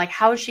stressing about like,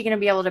 how is she going to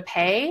be able to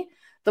pay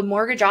the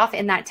mortgage off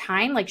in that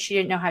time? Like she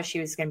didn't know how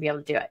she was going to be able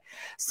to do it.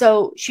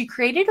 So she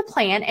created a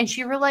plan, and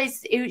she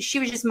realized she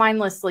was just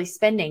mindlessly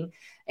spending,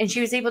 and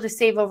she was able to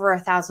save over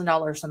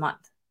 $1,000 a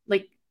month,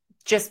 like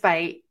just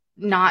by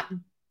not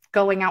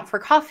going out for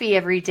coffee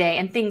every day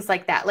and things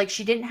like that. Like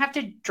she didn't have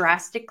to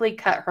drastically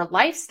cut her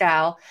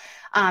lifestyle.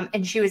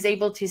 And she was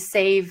able to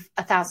save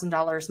 $1,000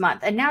 a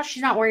month. And now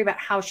she's not worried about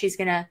how she's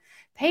going to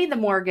pay the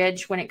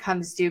mortgage when it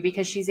comes due,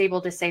 because she's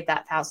able to save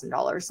that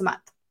 $1,000 a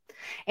month.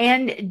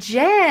 And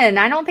Jen,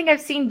 I don't think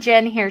I've seen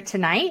Jen here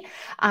tonight,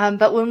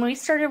 but when we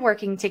started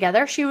working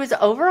together, she was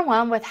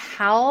overwhelmed with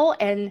how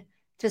and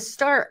to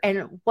start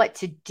and what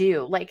to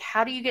do. Like,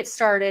 how do you get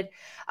started?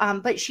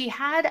 But she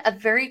had a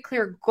very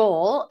clear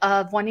goal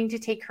of wanting to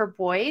take her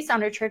boys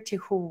on a trip to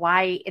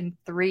Hawaii in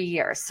 3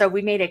 years. So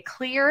we made a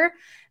clear,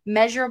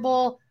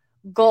 measurable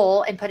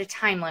goal and put a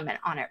time limit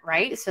on it,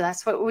 right? So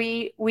that's what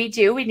we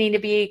do. We need to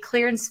be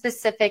clear and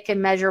specific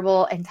and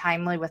measurable and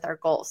timely with our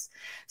goals.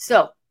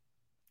 So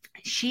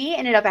she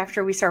ended up,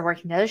 after we started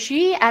working together,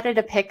 she added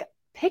a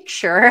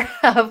picture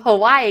of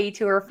Hawaii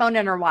to her phone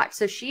and her watch.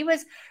 So she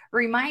was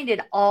reminded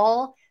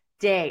all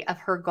day of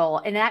her goal.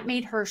 And that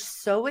made her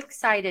so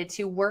excited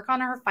to work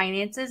on her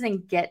finances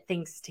and get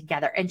things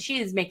together. And she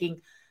is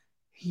making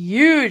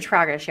huge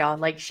progress, y'all.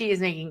 Like she is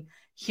making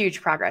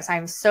huge progress.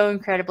 I'm so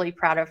incredibly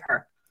proud of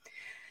her.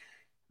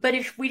 But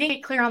if we didn't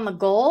get clear on the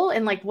goal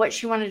and like what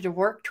she wanted to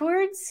work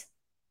towards,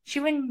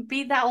 she wouldn't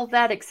be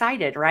that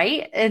excited,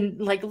 right? And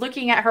like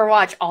looking at her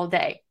watch all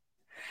day.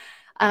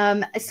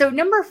 So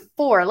number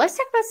 4, let's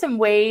talk about some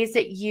ways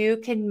that you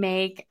can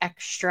make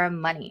extra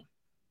money.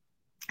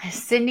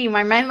 Cindy,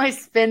 my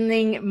mindless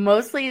spending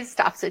mostly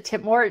stops at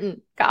Tim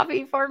Horton.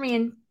 Coffee for me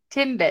and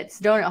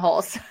Timbits, donut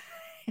holes,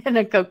 and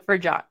a Coke for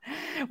John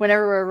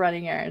whenever we're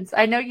running errands.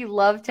 I know you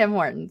love Tim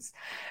Hortons.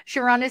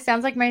 Sharonda,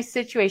 sounds like my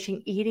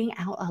situation, eating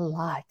out a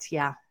lot.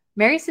 Yeah.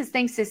 Mary says,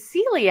 thanks to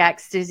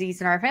celiac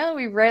disease in our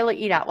family, we rarely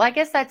eat out. Well, I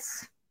guess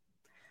that's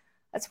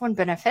one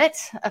benefit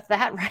of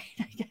that, right?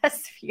 I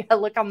guess if you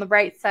look on the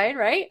bright side,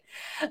 right?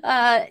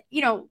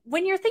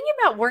 When you're thinking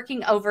about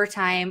working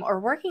overtime or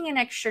working an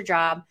extra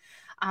job,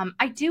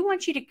 I do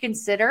want you to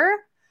consider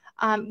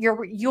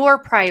your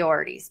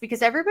priorities,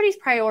 because everybody's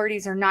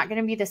priorities are not going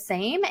to be the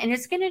same. And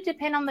it's going to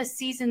depend on the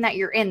season that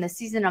you're in, the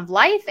season of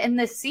life, and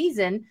the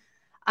season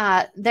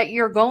that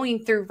you're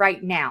going through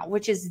right now,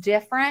 which is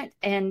different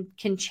and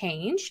can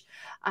change,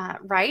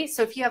 right?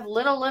 So if you have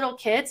little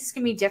kids, it's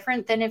going to be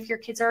different than if your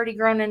kid's already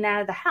grown and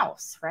out of the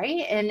house,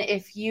 right? And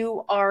if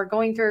you are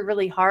going through a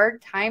really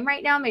hard time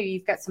right now, maybe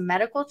you've got some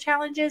medical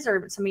challenges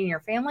or somebody in your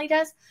family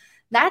does,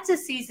 that's a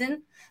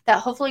season that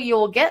hopefully you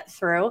will get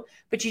through,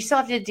 but you still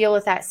have to deal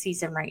with that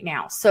season right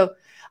now. So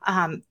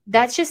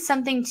that's just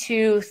something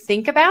to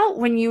think about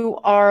when you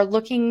are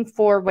looking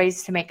for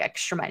ways to make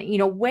extra money.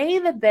 Weigh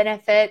the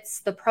benefits,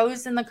 the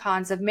pros and the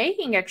cons of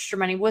making extra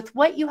money with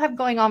what you have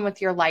going on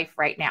with your life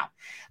right now.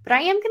 But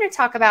I am going to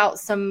talk about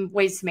some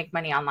ways to make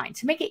money online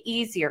to make it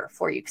easier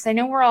for you, because I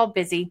know we're all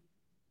busy.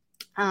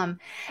 And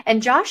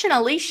Josh and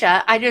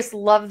Alicia, I just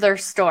love their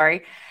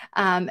story.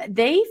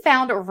 They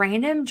found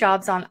random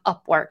jobs on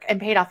Upwork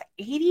and paid off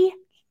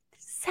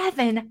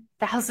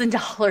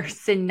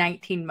 $87,000 in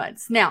 19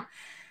 months. Now,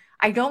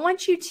 I don't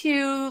want you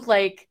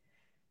to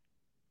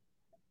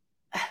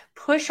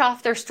push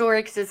off their story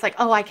because it's like,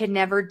 oh, I could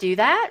never do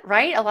that,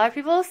 right? A lot of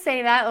people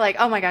say that, like,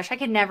 oh my gosh, I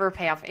could never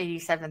pay off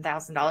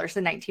 $87,000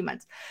 in 19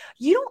 months.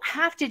 You don't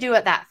have to do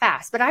it that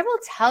fast, but I will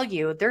tell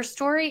you, their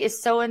story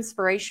is so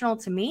inspirational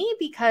to me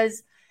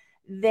because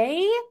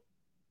they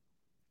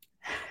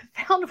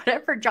found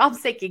whatever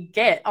jobs they could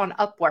get on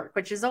Upwork,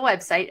 which is a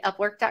website,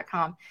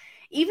 upwork.com.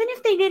 Even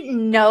if they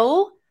didn't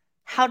know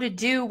how to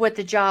do what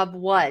the job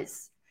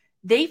was,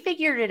 they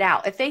figured it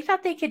out. If they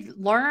thought they could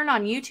learn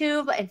on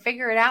YouTube and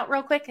figure it out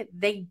real quick,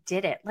 they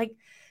did it. Like,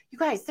 you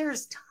guys,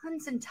 there's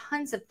tons and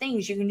tons of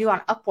things you can do on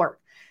Upwork.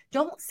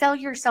 Don't sell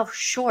yourself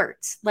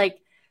short.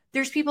 Like,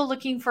 there's people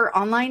looking for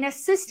online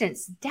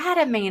assistance,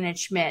 data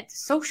management,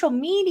 social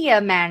media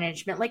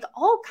management, like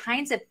all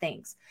kinds of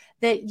things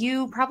that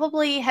you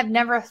probably have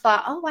never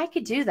thought, oh, I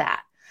could do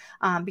that.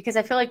 Because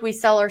I feel like we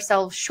sell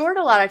ourselves short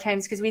a lot of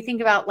times because we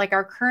think about like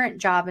our current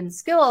job and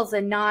skills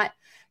and not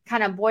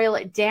kind of boil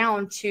it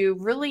down to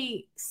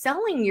really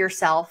selling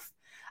yourself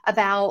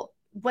about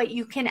what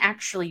you can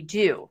actually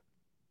do.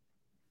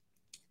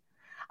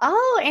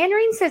 Oh,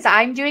 Andreen says,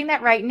 I'm doing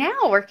that right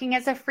now, working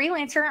as a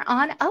freelancer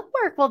on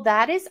Upwork. Well,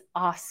 that is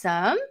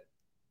awesome.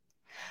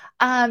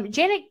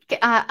 Janet,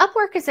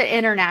 Upwork is an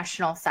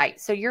international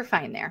site, so you're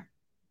fine there.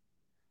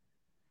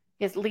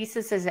 Yes,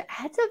 Lisa says, it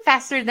adds up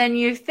faster than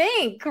you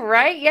think,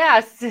 right?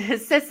 Yes,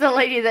 says the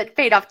lady that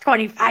paid off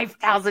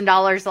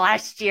 $25,000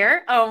 last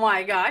year. Oh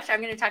my gosh,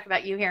 I'm going to talk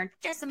about you here in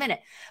just a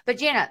minute. But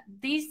Janet,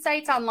 these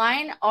sites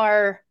online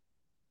are,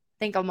 I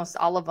think almost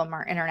all of them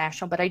are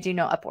international, but I do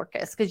know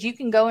Upwork is, because you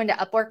can go into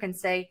Upwork and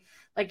say,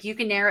 like, you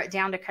can narrow it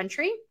down to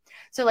country.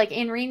 So like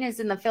Anreen is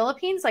in the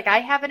Philippines. Like, I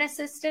have an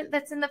assistant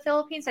that's in the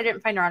Philippines. I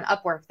didn't find her on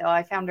Upwork though.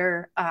 I found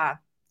her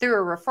through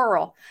a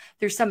referral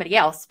through somebody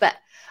else. But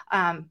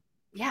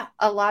yeah,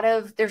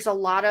 there's a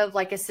lot of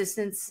like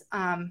assistants,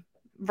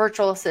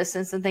 virtual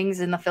assistants and things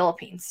in the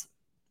Philippines.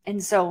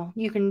 And so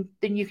you can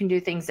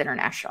do things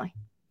internationally.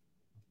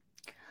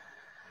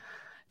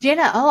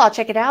 Jenna, oh, I'll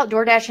check it out.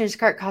 DoorDash and his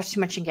cart costs too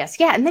much in gas.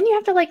 Yeah, and then you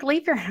have to like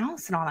leave your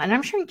house and all that. And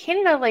I'm sure in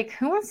Canada, like,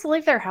 who wants to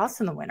leave their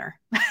house in the winter?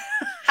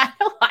 I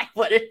know I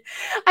wouldn't.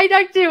 I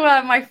talked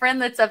to my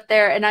friend that's up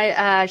there,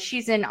 and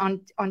she's in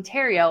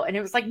Ontario, and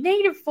it was like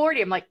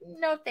 -40. I'm like,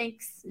 no,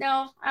 thanks.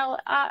 No,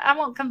 I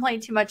won't complain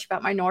too much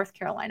about my North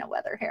Carolina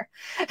weather here.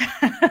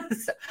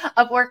 So,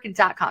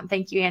 Upwork.com.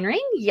 Thank you,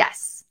 Henry.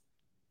 Yes.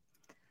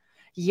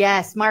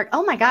 Yes, Mark.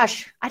 Oh my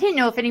gosh. I didn't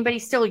know if anybody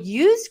still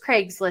used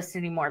Craigslist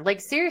anymore.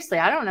 Like, seriously,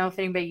 I don't know if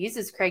anybody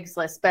uses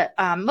Craigslist, but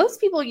most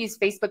people use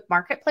Facebook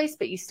Marketplace,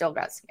 but you still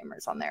got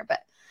scammers on there. But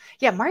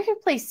yeah,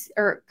 Marketplace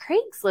or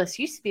Craigslist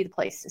used to be the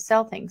place to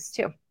sell things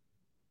too.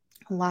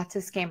 Lots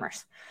of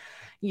scammers.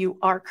 You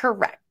are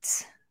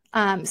correct.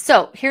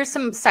 So here's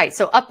some sites.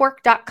 So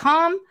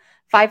Upwork.com,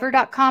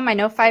 Fiverr.com. I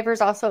know Fiverr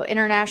is also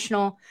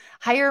international.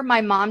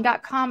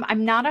 HireMyMom.com.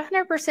 I'm not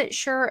 100%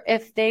 sure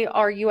if they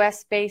are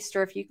US based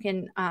or if you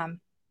can,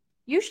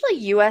 usually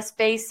US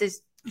based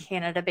is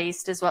Canada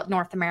based as well,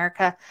 North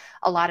America,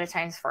 a lot of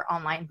times for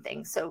online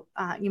things. So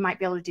you might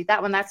be able to do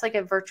that one. That's like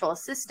a virtual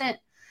assistant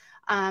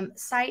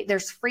site.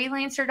 There's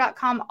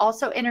freelancer.com,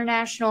 also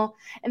international.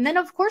 And then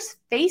of course,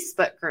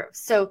 Facebook groups.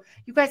 So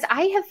you guys,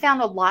 I have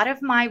found a lot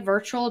of my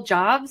virtual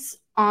jobs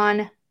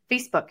on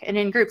Facebook and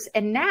in groups.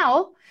 And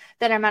now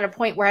that I'm at a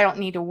point where I don't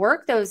need to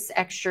work those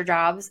extra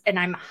jobs and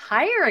I'm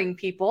hiring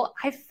people,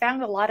 I've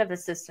found a lot of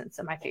assistance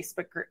in my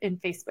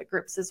Facebook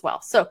groups as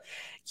well. So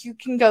you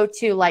can go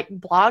to like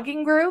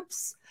blogging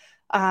groups.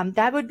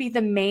 That would be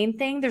the main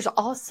thing. There's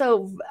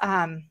also,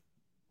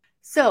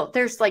 so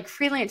there's like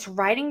freelance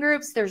writing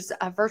groups. There's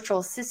virtual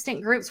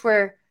assistant groups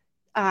where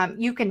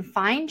you can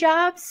find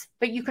jobs,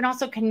 but you can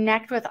also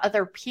connect with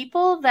other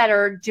people that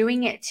are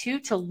doing it too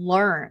to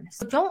learn.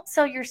 So don't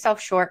sell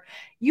yourself short.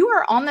 You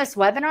are on this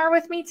webinar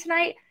with me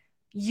tonight.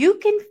 You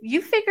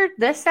figured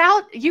this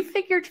out. You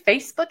figured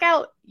Facebook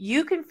out.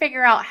 You can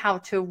figure out how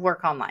to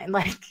work online.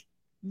 Like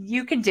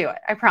you can do it.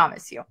 I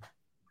promise you.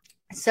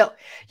 So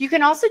you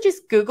can also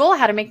just Google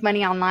how to make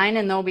money online,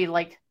 and there'll be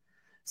like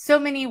so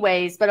many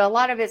ways, but a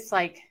lot of it's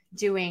like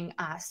doing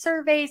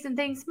surveys and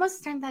things. Most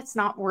of the time that's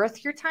not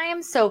worth your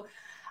time. So,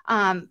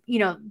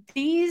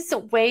 these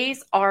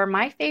ways are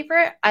my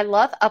favorite. I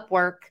love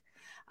Upwork.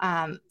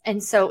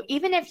 And so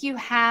even if you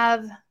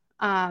have,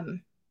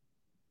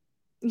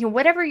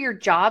 whatever your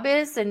job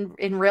is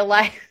in real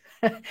life,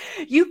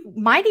 you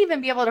might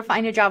even be able to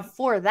find a job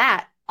for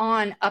that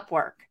on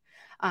Upwork.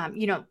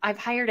 I've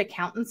hired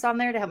accountants on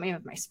there to help me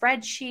with my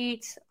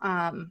spreadsheet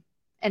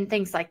and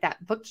things like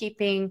that,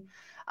 bookkeeping.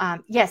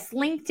 Yes,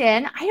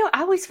 LinkedIn. I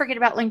always forget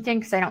about LinkedIn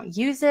because I don't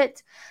use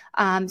it.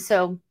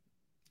 So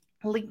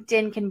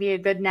LinkedIn can be a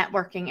good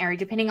networking area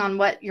depending on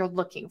what you're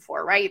looking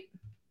for, right?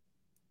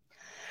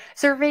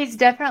 Surveys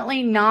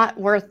definitely not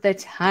worth the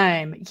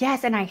time.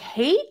 Yes, and I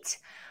hate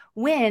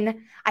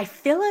when I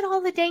fill out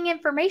all the dang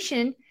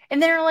information and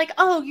they're like,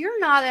 oh, you're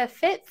not a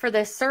fit for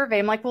this survey.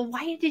 I'm like, well,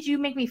 why did you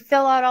make me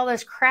fill out all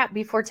this crap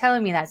before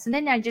telling me that? So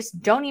then I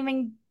just don't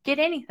even get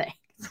anything.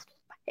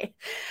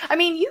 I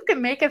mean, you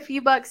can make a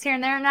few bucks here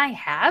and there, and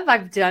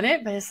I've done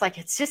it, but it's like,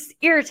 it's just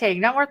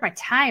irritating, not worth my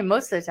time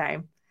most of the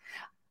time.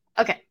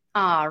 Okay.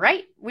 All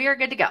right. We are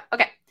good to go.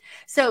 Okay.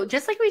 So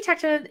just like we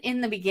talked about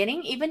in the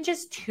beginning, even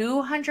just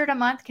 $200 a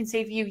month can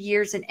save you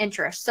years in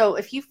interest. So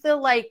if you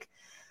feel like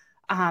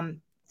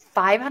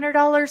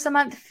 $500 a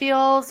month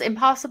feels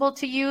impossible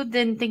to you,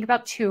 then think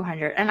about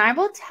 $200. And I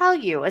will tell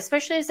you,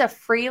 especially as a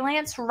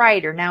freelance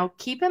writer, now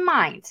keep in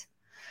mind,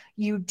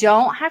 you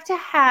don't have to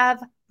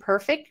have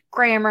perfect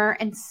grammar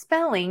and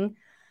spelling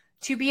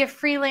to be a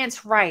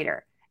freelance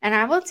writer. And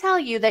I will tell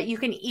you that you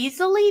can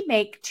easily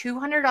make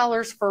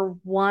 $200 for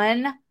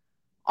one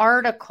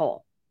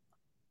article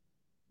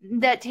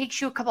that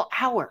takes you a couple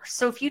hours.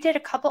 So if you did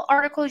a couple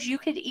articles, you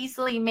could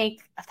easily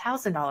make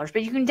 $1,000,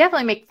 but you can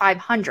definitely make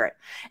 500.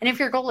 And if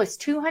your goal is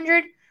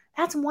 200,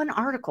 that's one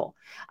article.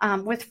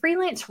 With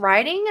freelance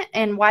writing,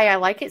 and why I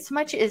like it so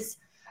much is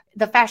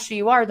the faster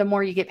you are, the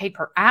more you get paid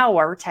per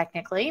hour,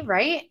 technically,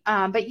 right?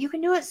 But you can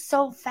do it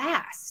so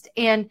fast.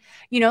 And,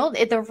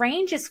 the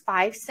range is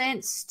 5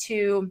 cents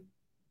to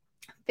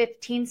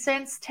 15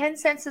 cents. 10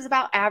 cents is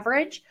about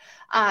average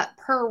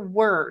per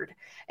word.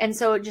 And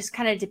so it just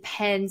kind of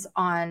depends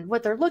on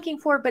what they're looking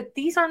for. But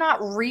these are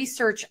not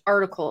research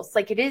articles.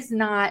 Like, it is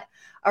not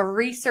a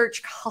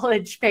research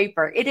college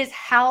paper. It is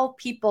how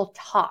people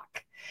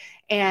talk.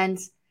 And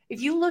if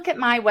you look at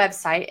my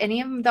website,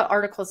 any of the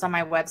articles on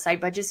my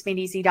website,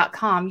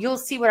 budgetsmadeeasy.com, you'll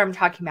see what I'm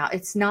talking about.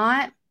 It's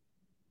not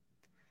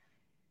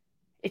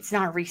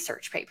a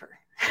research paper.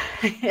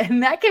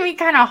 And that can be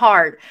kind of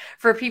hard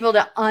for people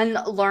to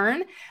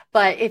unlearn.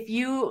 But if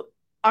your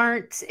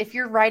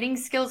writing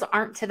skills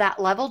aren't to that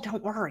level,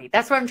 don't worry.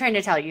 That's what I'm trying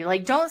to tell you.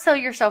 Like, don't sell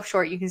yourself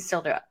short. You can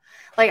still do it.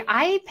 Like,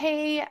 I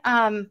pay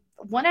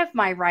one of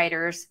my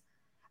writers,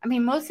 I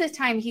mean, most of the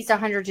time he's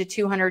 100 to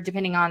 200,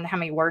 depending on how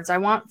many words I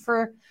want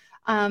for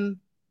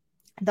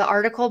the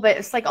article, but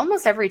it's like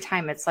almost every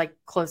time it's like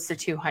close to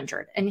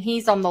 200, and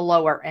he's on the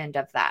lower end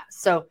of that.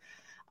 So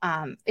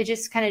it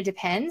just kind of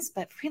depends,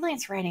 but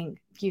freelance writing,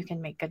 you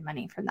can make good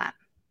money from that.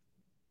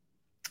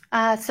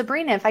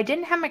 Sabrina, if I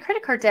didn't have my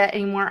credit card debt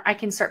anymore, I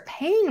can start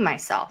paying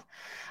myself.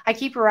 I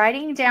keep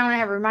writing down, I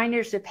have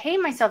reminders to pay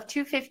myself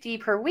 $250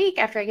 per week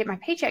after I get my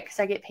paycheck because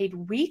I get paid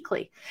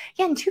weekly.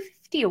 Yeah, and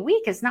 $250 a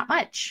week is not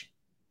much.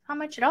 Not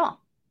much at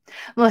all.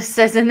 Melissa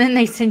says, and then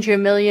they send you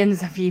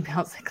millions of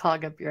emails that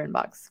clog up your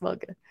inbox. Well,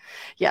 good.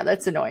 Yeah,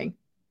 that's annoying.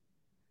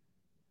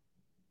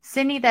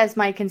 Cindy, that's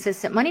my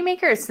consistent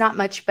moneymaker. It's not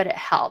much, but it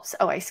helps.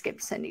 Oh, I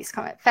skipped Cindy's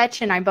comment.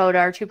 Fetch and Ibotta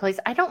are two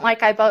places. I don't like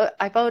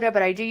Ibotta,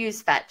 but I do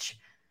use Fetch.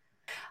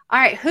 All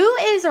right, who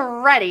is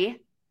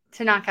ready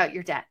to knock out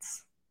your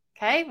debts?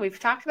 Okay, we've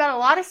talked about a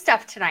lot of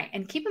stuff tonight.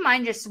 And keep in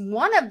mind, just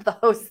one of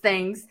those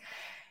things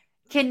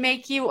can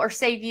make you or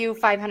save you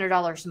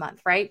 $500 a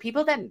month, right?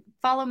 People that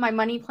follow my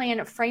money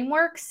plan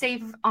framework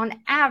save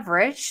on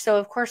average. So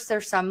of course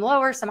there's some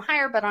lower, some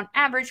higher, but on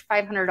average,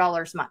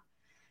 $500 a month.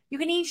 You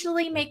can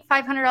easily make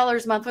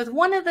 $500 a month with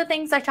one of the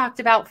things I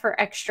talked about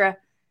for extra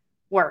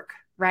work,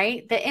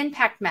 right? The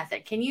impact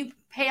method. Can you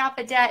pay off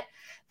a debt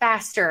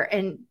faster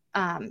and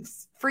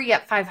free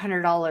up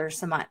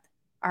 $500 a month?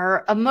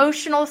 Our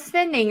emotional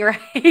spending,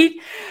 right?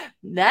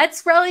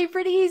 That's probably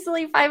pretty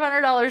easily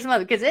 $500 a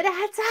month because it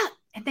adds up.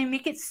 And they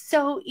make it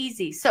so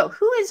easy. So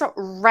who is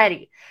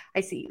ready?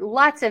 I see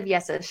lots of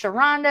yeses.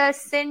 Sharonda,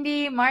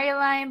 Cindy,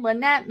 Marioline,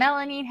 Lynette,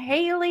 Melanie,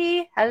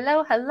 Haley.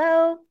 Hello,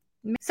 hello.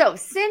 So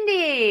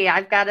Cindy,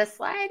 I've got a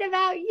slide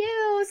about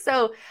you.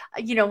 So,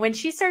 when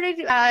she started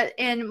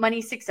in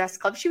Money Success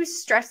Club, she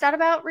was stressed out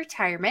about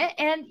retirement.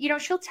 And,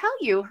 she'll tell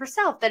you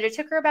herself that it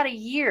took her about a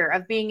year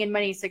of being in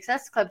Money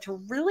Success Club to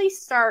really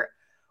start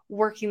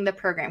working the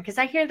program. Because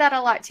I hear that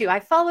a lot too. I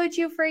followed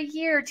you for a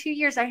year, 2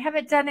 years. I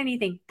haven't done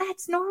anything.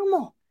 That's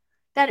normal.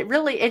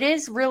 It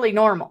is really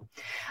normal.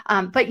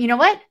 But you know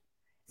what?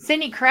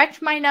 Cindy,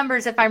 correct my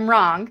numbers if I'm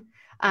wrong,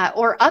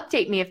 or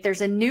update me if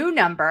there's a new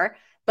number.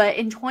 But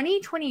in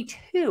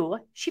 2022,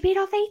 she paid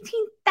off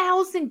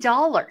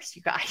 $18,000,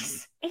 you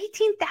guys.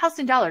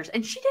 $18,000.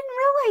 And she didn't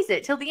realize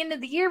it till the end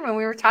of the year when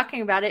we were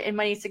talking about it in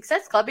Money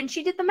Success Club. And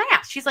she did the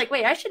math. She's like,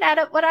 wait, I should add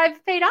up what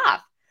I've paid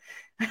off.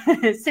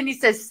 Cindy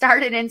says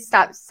started and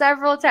stopped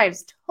several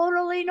times.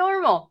 Totally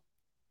normal.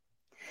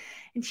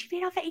 And she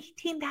paid off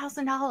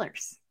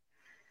 $18,000.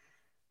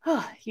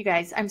 Oh, you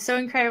guys, I'm so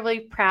incredibly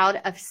proud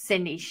of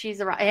Cindy.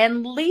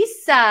 And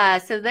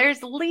Lisa. So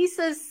there's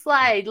Lisa's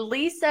slide.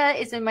 Lisa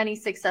is in Money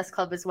Success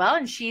Club as well,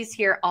 and she's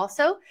here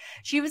also.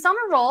 She was on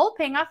a roll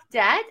paying off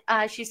debt.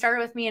 She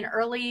started with me in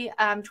early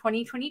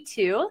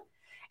 2022,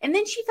 and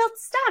then she felt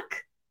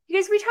stuck.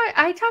 You guys,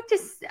 I talked to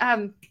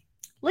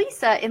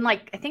Lisa in I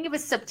think it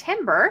was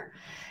September,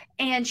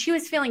 and she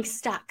was feeling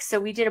stuck. So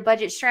we did a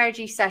budget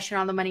strategy session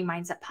on the Money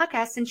Mindset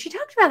podcast, and she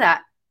talked about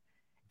that.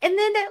 And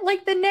then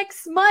the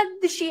next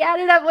month, she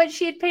added up what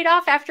she had paid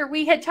off after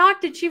we had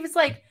talked. And she was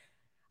like,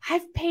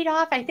 I've paid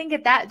off, I think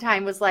at that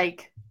time was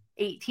like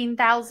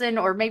 18,000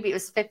 or maybe it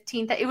was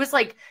 15,000. It was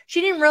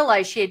she didn't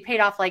realize she had paid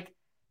off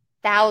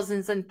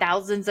thousands and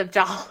thousands of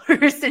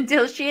dollars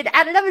until she had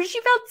added up and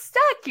she felt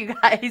stuck, you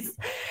guys.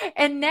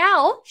 And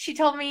now she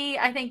told me,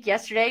 I think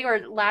yesterday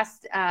or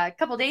last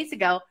couple days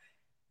ago,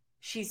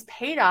 she's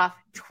paid off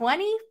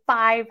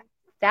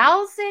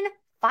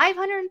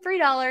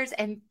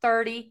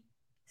 $25,503.30.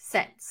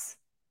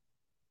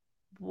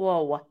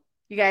 Whoa,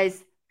 you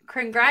guys,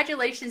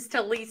 congratulations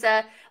to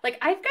Lisa.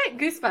 I've got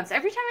goosebumps.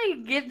 Every time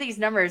I give these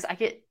numbers, I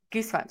get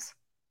goosebumps.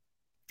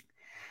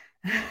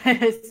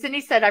 Cindy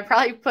said I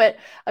probably put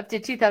up to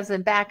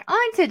 2,000 back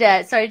onto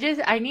debt. So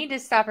I need to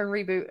stop and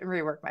reboot and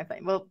rework my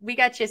plan. Well, we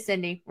got you,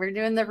 Cindy. We're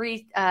doing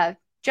the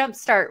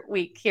jumpstart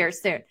week here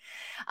soon.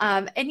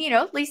 And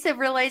Lisa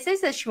realizes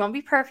that she won't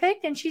be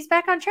perfect and she's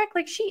back on track.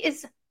 She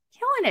is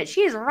killing it.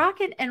 She is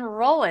rocking and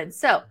rolling.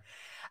 So,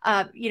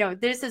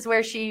 this is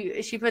where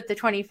she put the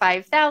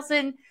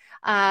 25,000.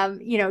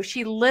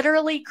 She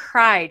literally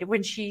cried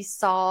when she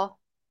saw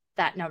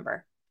that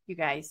number, you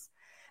guys.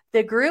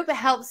 The group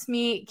helps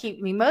me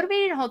keep me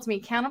motivated and holds me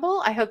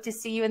accountable. I hope to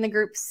see you in the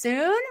group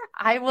soon.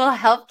 I will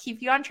help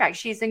keep you on track.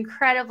 She's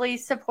incredibly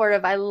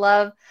supportive. I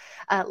love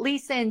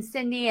Lisa and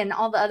Cindy and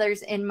all the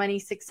others in Money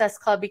Success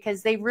Club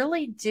because they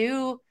really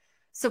do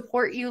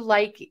support you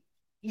like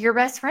your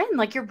best friend,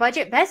 like your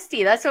budget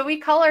bestie. That's what we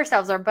call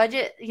ourselves, our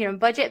budget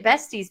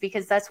besties,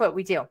 because that's what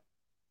we do.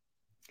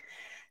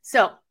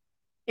 So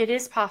it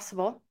is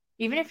possible.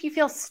 Even if you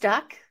feel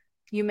stuck,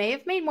 you may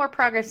have made more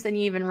progress than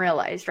you even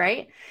realized,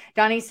 right?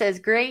 Donnie says,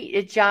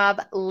 great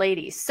job,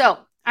 ladies. So,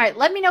 all right,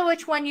 let me know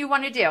which one you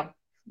want to do.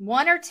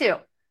 One or two.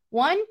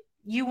 One,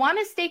 you want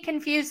to stay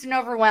confused and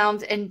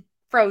overwhelmed and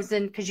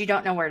frozen because you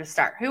don't know where to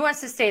start. Who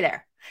wants to stay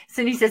there?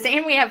 Cindy says,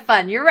 and we have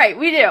fun. You're right.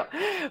 We do.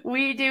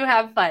 We do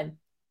have fun.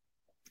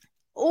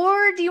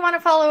 Or do you want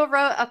to follow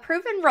a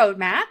proven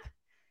roadmap?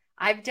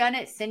 I've done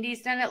it.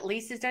 Cindy's done it.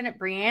 Lisa's done it.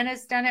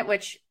 Brianna's done it,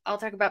 which I'll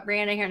talk about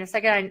Brianna here in a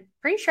second. I'm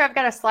pretty sure I've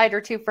got a slide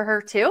or two for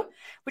her too,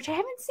 which I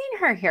haven't seen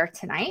her here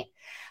tonight,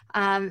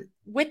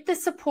 with the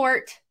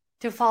support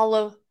to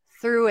follow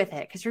through with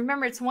it. Because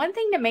remember, it's one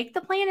thing to make the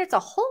plan. It's a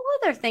whole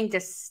other thing to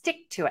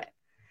stick to it.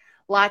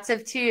 Lots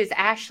of twos.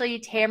 Ashley,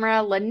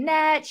 Tamara,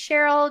 Lynette,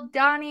 Cheryl,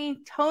 Donnie,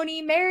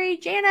 Tony, Mary,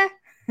 Jana.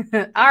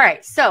 All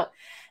right. So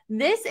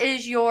this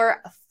is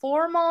your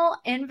formal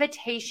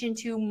invitation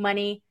to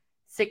Money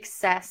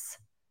Success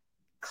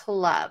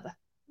Club.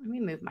 Let me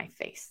move my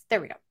face.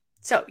 There we go.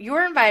 So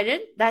you're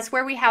invited. That's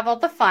where we have all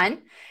the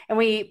fun and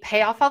we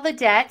pay off all the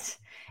debt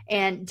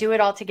and do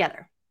it all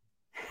together.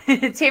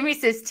 Tammy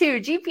says, too,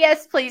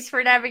 GPS, please,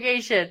 for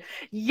navigation.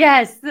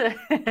 Yes.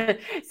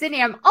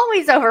 Sydney, I'm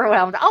always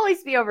overwhelmed.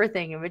 Always be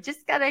overthinking, but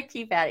just got to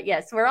keep at it.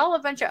 Yes, we're all a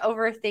bunch of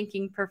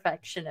overthinking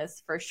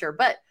perfectionists for sure.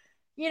 But,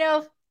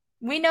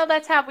 we know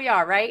that's how we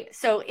are, right?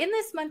 So in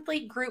this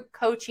monthly group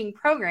coaching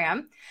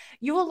program,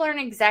 you will learn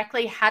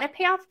exactly how to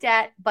pay off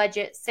debt,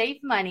 budget,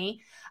 save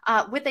money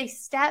with a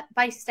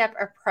step-by-step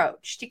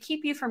approach to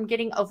keep you from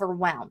getting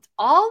overwhelmed,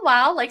 all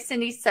while, like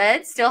Cindy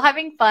said, still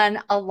having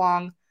fun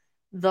along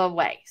the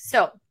way.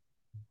 So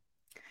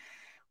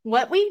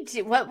what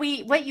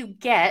you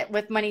get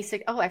with Money,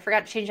 I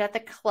forgot to change that, the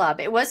club.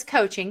 It was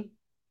coaching.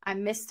 I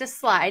missed a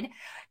slide.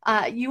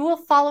 You will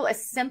follow a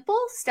simple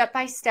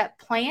step-by-step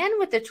plan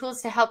with the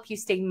tools to help you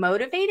stay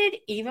motivated,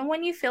 even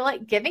when you feel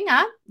like giving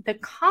up, the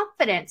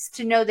confidence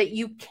to know that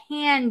you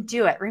can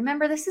do it.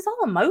 Remember, this is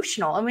all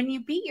emotional. And when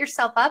you beat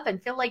yourself up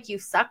and feel like you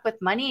suck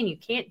with money and you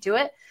can't do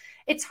it,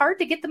 it's hard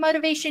to get the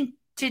motivation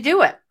to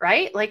do it,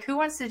 right? Like, who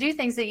wants to do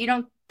things that you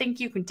don't think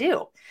you can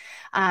do?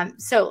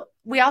 So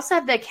we also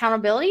have the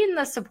accountability and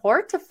the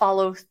support to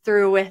follow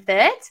through with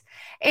it.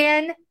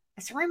 And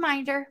as a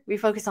reminder, we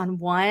focus on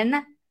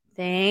one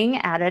thing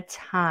at a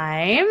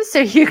time so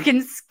you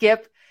can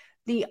skip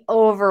the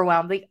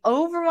overwhelm. The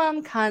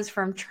overwhelm comes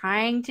from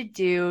trying to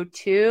do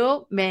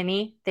too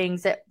many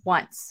things at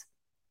once.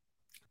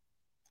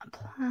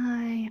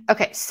 Apply.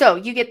 Okay, so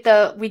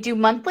we do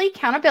monthly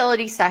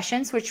accountability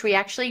sessions, which we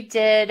actually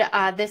did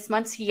this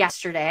month's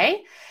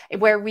yesterday,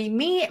 where we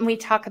meet and we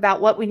talk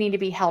about what we need to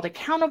be held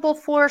accountable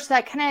for. So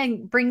that kind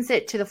of brings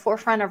it to the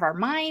forefront of our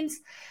minds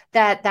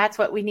that that's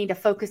what we need to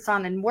focus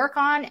on and work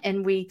on.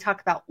 And we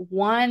talk about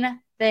one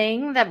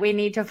thing that we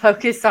need to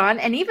focus on.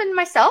 And even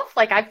myself,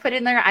 like I've put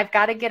in there, I've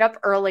got to get up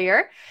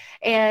earlier.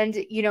 And,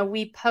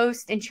 we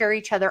post and cheer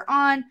each other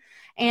on.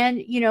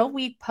 And,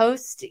 we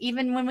post,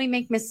 even when we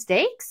make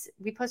mistakes,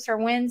 we post our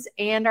wins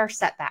and our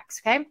setbacks.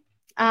 Okay.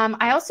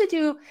 I also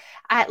do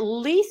at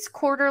least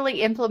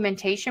quarterly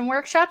implementation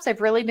workshops.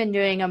 I've really been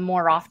doing them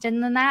more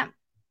often than that,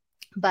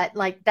 but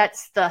like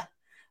that's the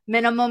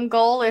minimum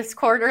goal is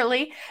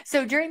quarterly.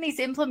 So during these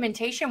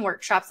implementation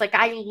workshops, like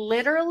I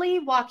literally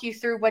walk you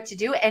through what to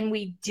do and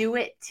we do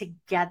it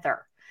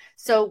together.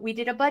 So we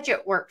did a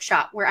budget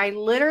workshop where I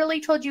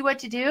literally told you what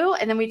to do,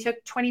 and then we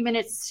took 20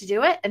 minutes to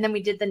do it, and then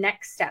we did the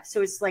next step.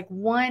 So it's like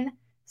one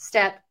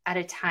step at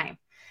a time.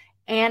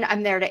 And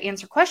I'm there to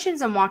answer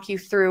questions and walk you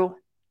through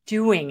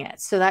doing it.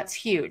 So that's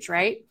huge,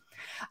 right?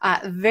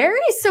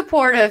 Very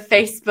supportive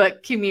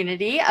Facebook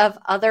community of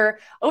other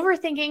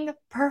overthinking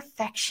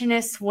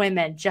perfectionist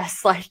women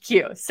just like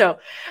you. So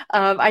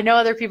I know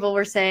other people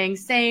were saying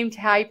same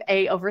type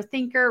A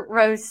overthinker,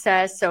 Rose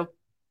says. So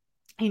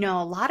a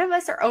lot of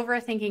us are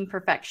overthinking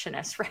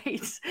perfectionists,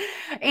 right?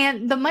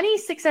 And the Money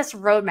Success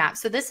Roadmap.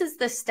 So this is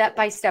the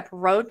step-by-step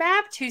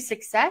roadmap to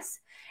success.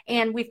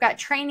 And we've got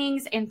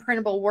trainings and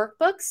printable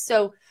workbooks.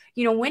 So,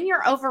 when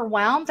you're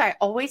overwhelmed, I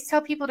always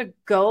tell people to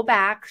go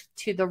back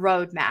to the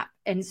roadmap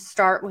and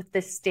start with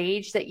the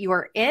stage that you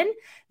are in.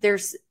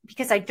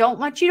 Because I don't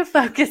want you to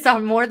focus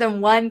on more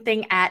than one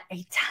thing at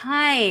a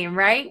time,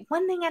 right?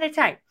 One thing at a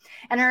time.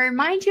 And I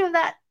remind you of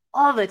that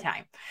all the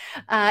time.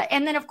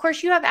 And then, of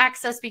course, you have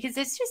access because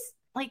it's just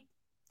like,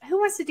 who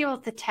wants to deal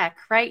with the tech,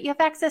 right? You have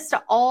access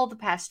to all the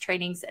past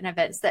trainings and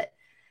events that,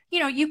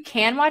 you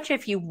can watch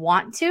if you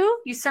want to.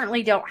 You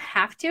certainly don't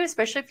have to,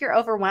 especially if you're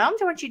overwhelmed.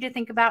 I want you to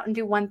think about and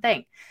do one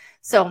thing.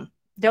 So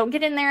don't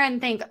get in there and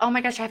think, oh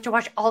my gosh, I have to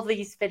watch all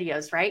these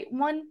videos, right?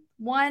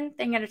 One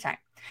thing at a time.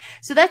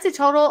 So that's a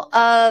total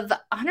of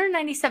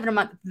 $197 a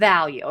month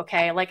value.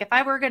 Okay. Like if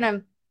I were going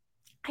to,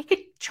 I could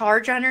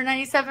charge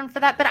 $197 for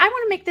that, but I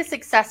want to make this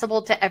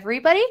accessible to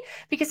everybody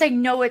because I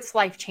know it's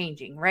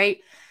life-changing, right?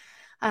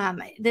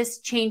 This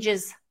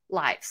changes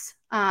lives.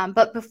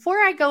 But before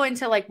I go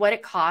into like what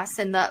it costs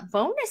and the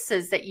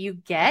bonuses that you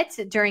get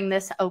during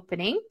this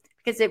opening,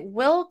 because it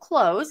will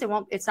close,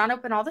 it's not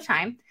open all the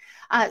time.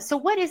 So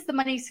what is the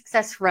Money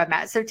Success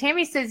Roadmap? So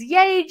Tammy says,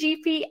 yay,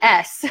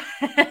 GPS.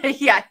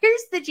 Yeah,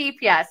 here's the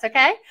GPS.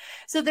 Okay.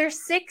 So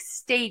there's 6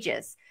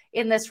 stages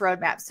in this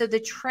roadmap. So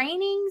the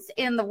trainings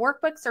and the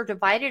workbooks are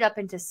divided up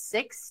into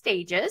 6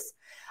 stages.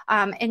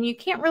 And you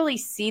can't really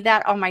see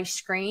that on my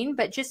screen,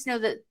 but just know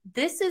that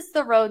this is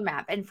the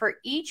roadmap. And for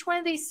each one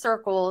of these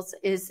circles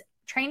is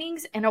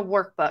trainings and a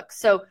workbook.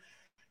 So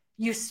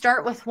you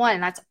start with 1.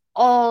 That's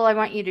all I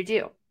want you to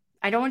do.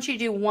 I don't want you to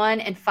do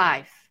 1 and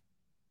 5.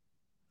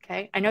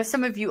 Okay. I know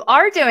some of you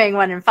are doing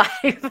 1 and 5,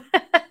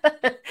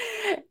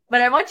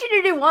 but I want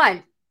you to do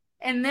 1.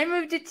 And then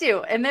move to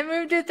 2, and then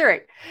move to 3,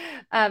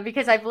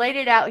 because I've laid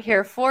it out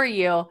here for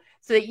you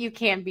so that you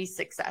can be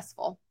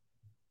successful.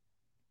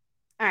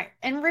 All right.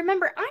 And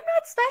remember, I'm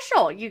not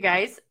special, you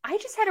guys. I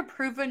just had a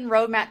proven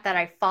roadmap that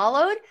I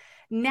followed.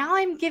 Now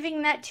I'm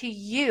giving that to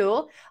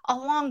you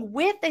along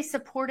with a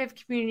supportive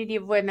community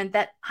of women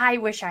that I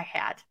wish I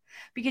had.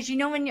 Because,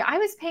 when I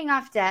was paying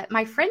off debt,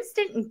 my friends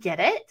didn't get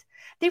it.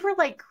 They were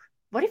like,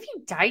 what if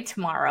you die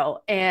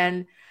tomorrow?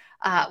 And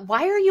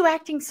why are you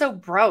acting so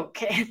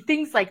broke and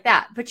things like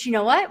that? But you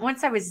know what?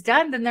 Once I was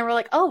done, then they were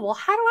like, oh, well,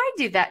 how do I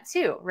do that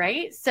too?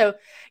 Right. So,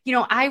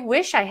 I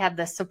wish I had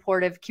the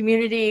supportive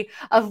community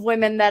of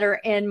women that are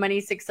in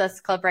Money Success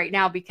Club right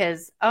now,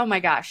 because, oh my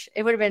gosh,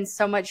 it would have been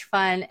so much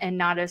fun and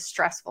not as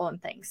stressful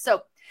and things.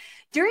 So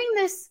during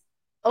this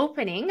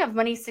opening of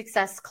Money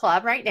Success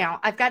Club right now,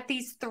 I've got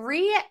these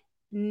 3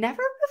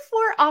 never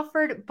before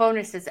offered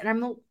bonuses, and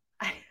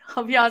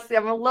I'll be honest,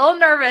 I'm a little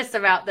nervous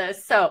about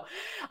this. So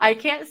I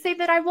can't say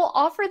that I will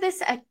offer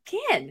this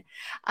again.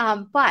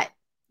 But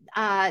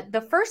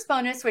the first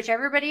bonus, which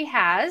everybody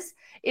has,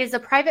 is a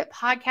private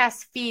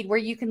podcast feed where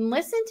you can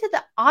listen to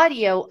the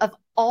audio of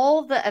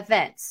all the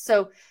events.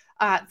 So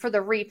for the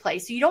replay.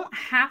 So you don't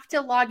have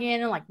to log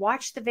in and like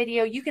watch the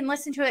video. You can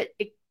listen to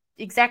it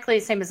exactly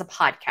the same as a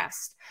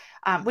podcast,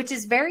 which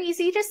is very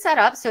easy to set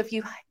up. So if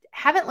you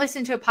haven't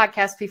listened to a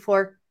podcast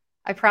before,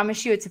 I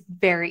promise you it's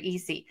very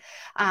easy.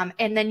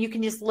 And then you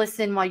can just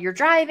listen while you're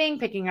driving,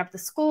 picking up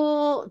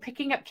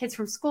kids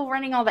from school,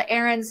 running all the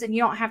errands, and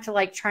you don't have to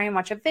like try and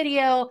watch a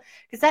video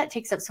because that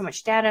takes up so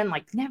much data and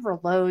like never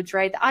loads,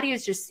 right? The audio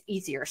is just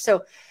easier.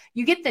 So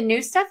you get the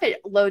new stuff,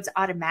 it loads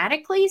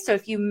automatically. So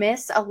if you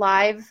miss a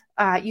live,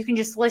 you can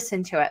just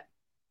listen to it.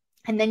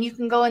 And then you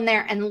can go in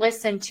there and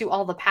listen to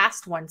all the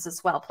past ones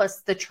as well,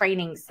 plus the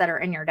trainings that are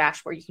in your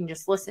dashboard. You can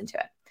just listen to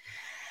it.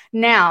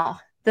 Now,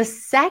 the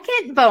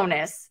second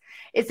bonus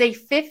is a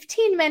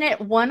 15-minute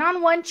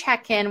one-on-one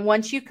check-in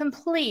once you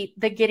complete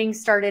the Getting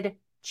Started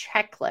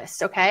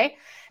checklist, okay?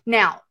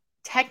 Now,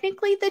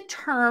 technically the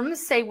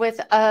terms say with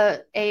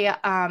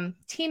a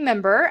team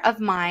member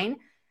of mine,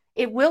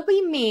 it will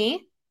be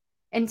me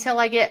until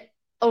I get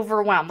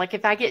overwhelmed. Like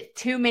if I get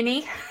too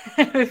many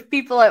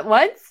people at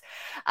once,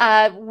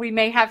 we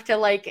may have to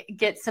like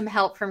get some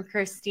help from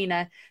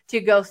Christina to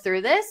go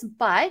through this,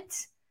 but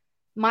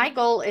my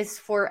goal is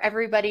for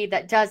everybody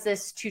that does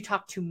this to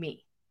talk to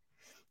me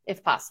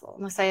if possible,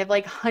 unless I have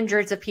like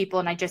hundreds of people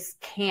and I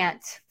just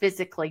can't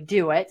physically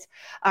do it.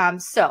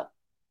 So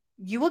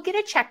you will get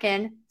a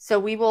check-in. So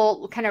we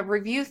will kind of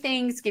review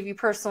things, give you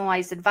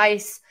personalized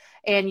advice,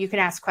 and you can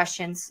ask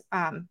questions.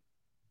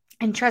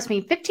 And trust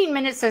me, 15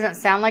 minutes doesn't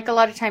sound like a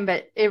lot of time,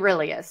 but it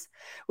really is.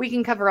 We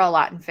can cover a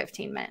lot in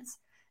 15 minutes.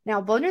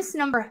 Now, bonus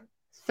number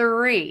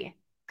 3,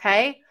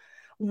 okay?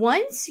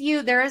 Once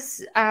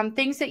there's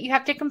things that you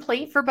have to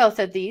complete for both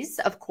of these,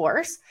 of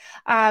course.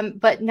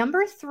 But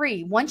number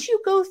 3, once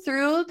you go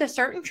through the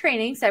certain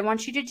trainings I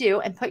want you to do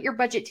and put your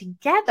budget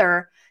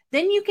together,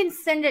 then you can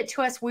send it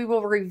to us. We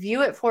will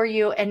review it for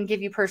you and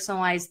give you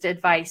personalized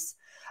advice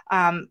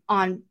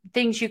on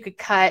things you could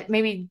cut,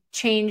 maybe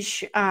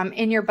change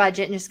in your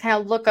budget, and just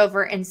kind of look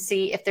over and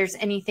see if there's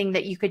anything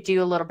that you could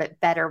do a little bit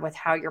better with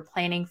how you're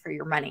planning for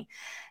your money.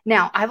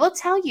 Now, I will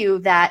tell you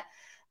that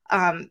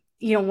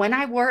when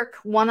I work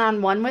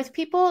one-on-one with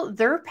people,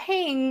 they're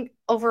paying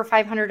over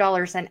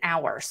 $500 an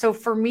hour. So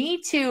for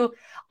me to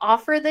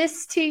offer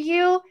this to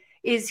you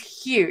is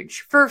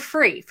huge for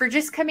free, for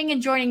just coming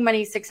and joining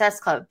Money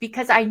Success Club,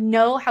 because I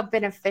know how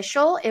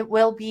beneficial it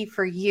will be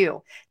for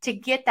you to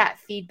get that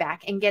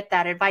feedback and get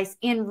that advice,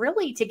 and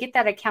really to get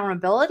that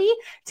accountability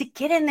to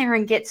get in there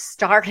and get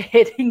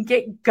started and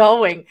get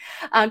going.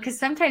 Because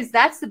sometimes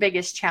that's the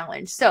biggest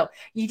challenge. So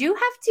you do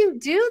have to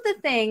do the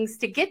things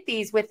to get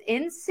these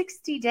within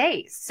 60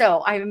 days.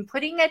 So I'm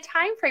putting a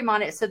time frame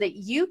on it so that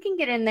you can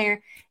get in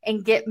there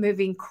and get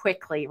moving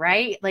quickly,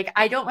 right? Like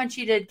I don't want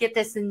you to get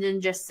this and then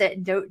just sit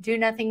and don't do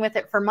nothing with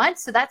it for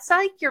months. So that's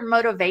like your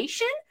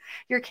motivation.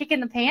 You're kicking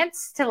the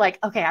pants to like,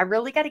 okay, I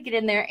really got to get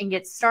in there and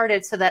get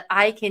started so that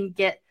I can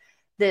get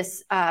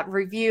this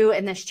review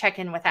and this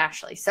check-in with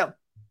Ashley. So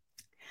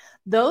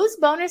those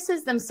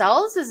bonuses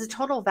themselves is a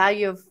total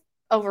value of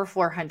over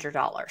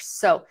 $400.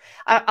 So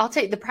I'll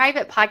tell you, the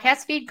private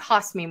podcast feed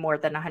cost me more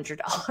than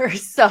 $100.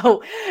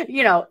 So,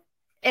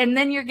 and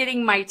then you're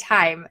getting my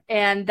time,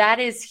 and that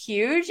is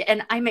huge.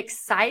 And I'm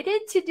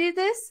excited to do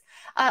this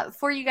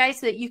for you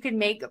guys so that you can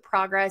make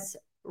progress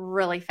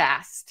really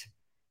fast.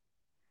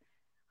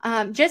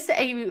 Just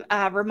a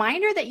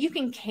reminder that you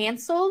can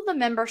cancel the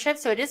membership.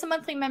 So it is a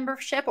monthly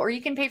membership, or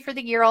you can pay for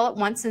the year all at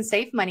once and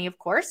save money, of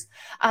course.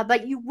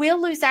 But you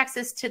will lose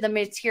access to the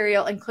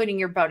material, including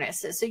your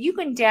bonuses. So you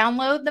can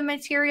download the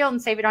material and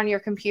save it on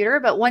your computer.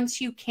 But once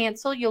you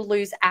cancel, you'll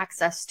lose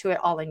access to it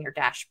all in your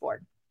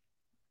dashboard.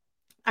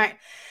 All right.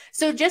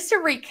 So just to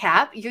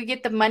recap, you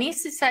get the Money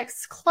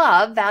Success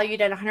Club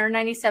valued at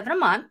 $197 a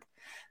month.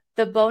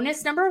 The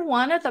bonus number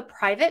 1 of the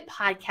private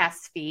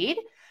podcast feed.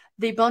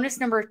 The bonus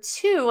number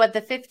 2 of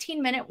the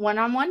 15-minute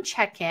one-on-one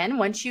check-in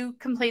once you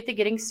complete the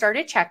Getting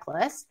Started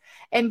checklist.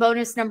 And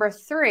bonus number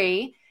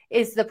 3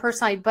 is the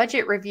personalized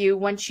budget review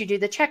once you do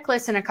the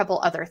checklist and a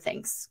couple other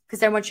things,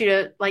 because I want you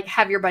to like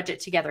have your budget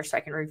together so I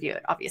can review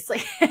it, obviously.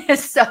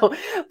 So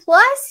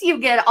plus you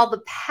get all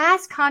the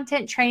past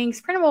content,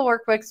 trainings, printable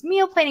workbooks,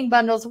 meal planning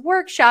bundles,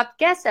 workshop,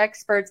 guest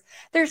experts.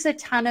 There's a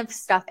ton of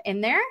stuff in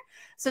there.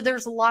 So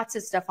there's lots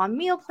of stuff on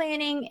meal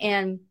planning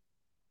and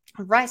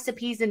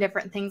recipes and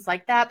different things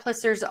like that.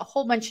 Plus there's a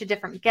whole bunch of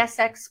different guest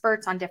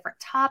experts on different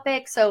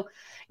topics. So,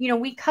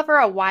 we cover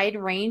a wide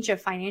range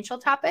of financial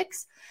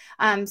topics.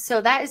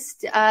 So that is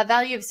a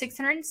value of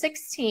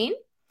 $616,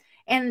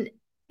 and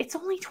it's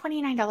only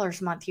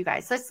 $29 a month, you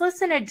guys. That's less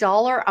than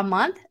 $1 a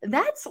month.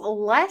 That's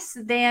less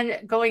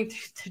than going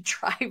to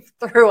drive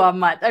through a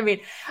month. I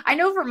mean, I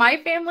know for my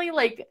family,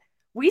 like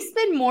we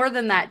spend more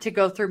than that to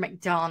go through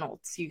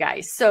McDonald's, you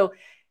guys. So,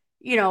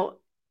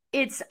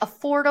 it's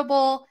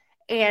affordable.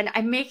 And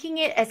I'm making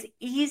it as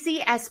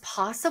easy as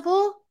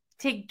possible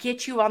to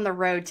get you on the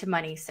road to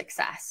money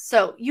success.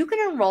 So you can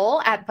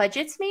enroll at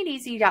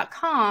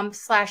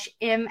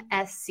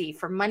budgetsmadeeasy.com/MSC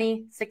for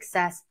Money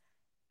Success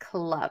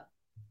Club.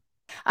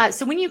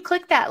 So when you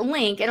click that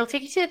link, it'll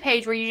take you to the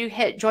page where you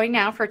hit join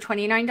now for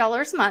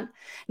 $29 a month.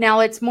 Now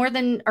it's more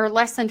than or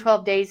less than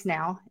 12 days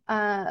now.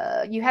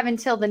 You have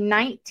until the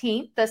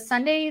 19th, the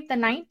Sunday, the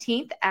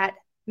 19th at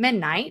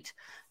midnight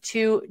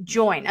to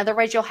join.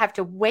 Otherwise, you'll have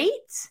to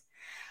wait.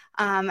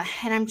 And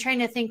I'm trying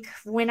to think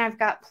when I've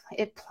got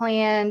it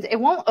planned. It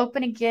won't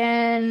open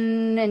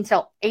again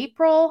until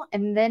April.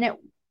 And then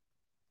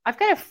I've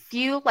got a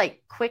few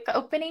like quick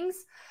openings,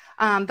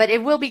 but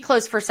it will be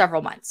closed for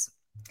several months.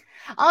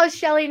 Oh,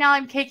 Shelly, now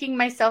I'm kicking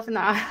myself in the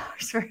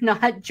arse for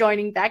not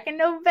joining back in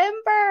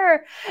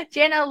November.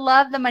 Jana,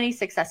 love the Money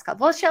Success Club.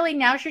 Well, Shelly,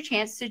 now's your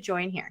chance to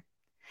join here.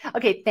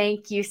 Okay,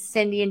 thank you,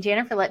 Cindy and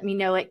Jana, for letting me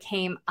know it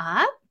came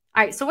up.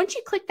 All right, so once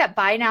you click that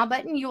buy now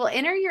button, you will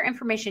enter your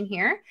information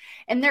here.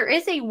 And there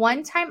is a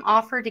one-time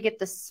offer to get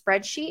the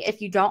spreadsheet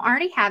if you don't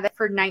already have it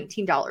for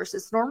 $19.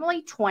 It's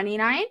normally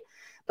 $29,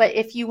 but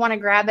if you want to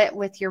grab it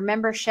with your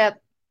membership,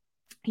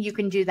 you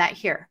can do that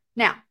here.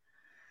 Now,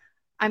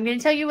 I'm going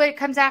to tell you what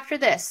comes after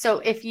this. So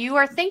if you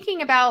are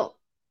thinking about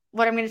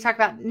what I'm going to talk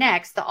about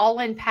next, the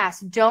all-in pass,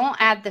 don't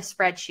add the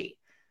spreadsheet.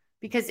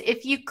 Because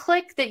if you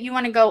click that you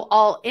want to go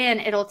all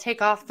in, it'll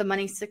take off the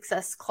Money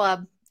Success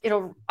Club.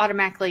 It'll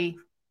automatically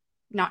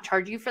not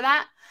charge you for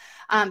that.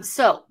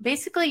 So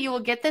basically you will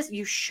get this,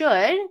 you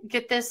should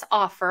get this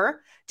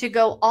offer to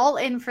go all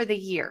in for the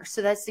year.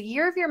 So that's the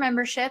year of your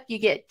membership. You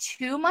get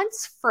 2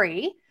 months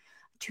free,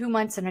 2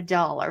 months and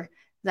 $1.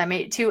 That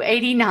made it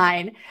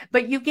 $2.89,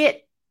 but you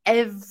get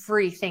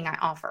everything I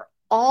offer,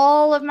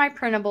 all of my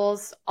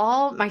printables,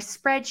 all my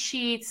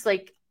spreadsheets,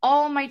 like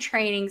all my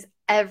trainings,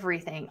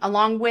 everything,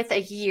 along with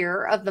a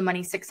year of the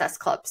Money Success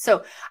Club.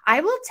 So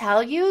I will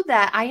tell you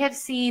that I have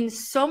seen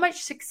so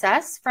much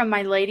success from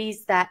my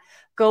ladies that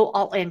go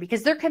all in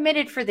because they're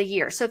committed for the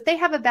year. So if they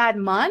have a bad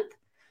month,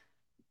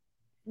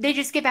 they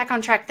just get back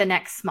on track the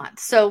next month.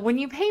 So when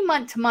you pay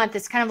month to month,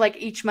 it's kind of like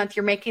each month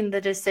you're making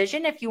the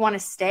decision if you want to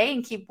stay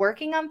and keep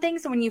working on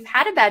things. And when you've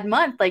had a bad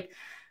month, like,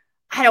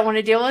 I don't want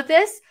to deal with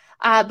this.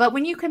 But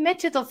when you commit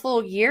to the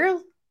full year,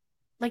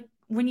 like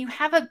when you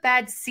have a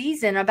bad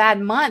season, a bad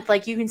month,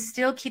 like you can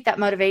still keep that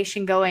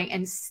motivation going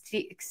and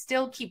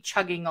still keep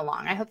chugging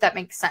along. I hope that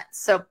makes sense.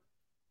 So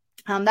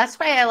that's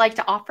why I like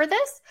to offer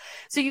this.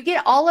 So you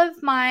get all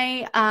of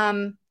my,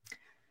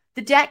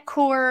 the debt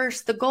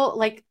course, the goal,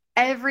 like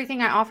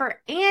everything I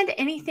offer and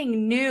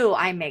anything new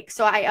I make.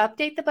 So I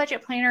update the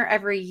budget planner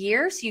every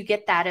year. So you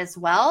get that as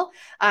well.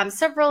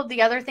 Several of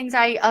the other things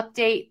I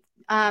update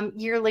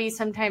yearly,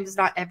 sometimes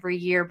not every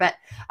year, but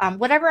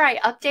whatever I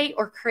update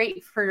or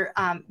create for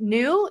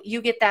new,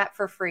 you get that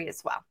for free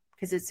as well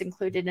because it's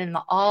included in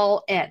the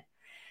all in.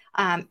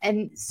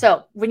 And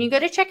so when you go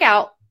to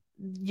checkout,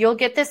 you'll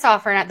get this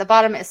offer and at the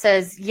bottom it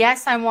says,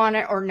 yes, I want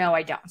it or no,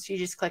 I don't. So you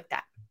just click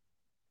that.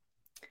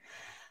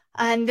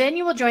 And then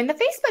you will join the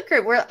Facebook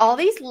group where all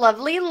these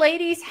lovely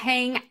ladies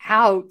hang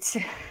out.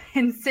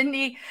 And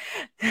Cindy,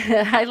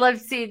 I love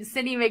seeing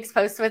Cindy makes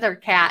posts with her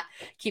cat,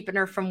 keeping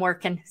her from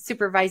working,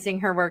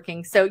 supervising her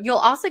working. So you'll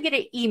also get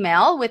an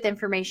email with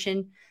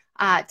information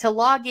to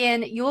log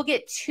in. You'll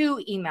get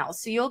 2 emails.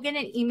 So you'll get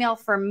an email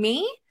from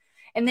me,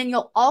 and then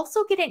you'll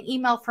also get an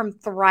email from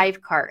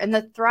ThriveCart. And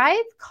the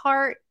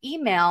ThriveCart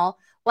email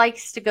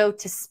likes to go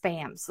to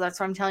spam. So that's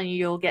what I'm telling you,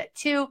 you'll get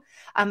 2,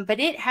 but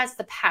it has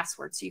the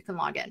password so you can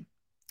log in.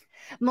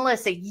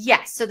 Melissa,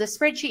 yes. So the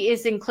spreadsheet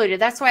is included.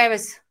 That's why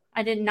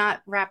I did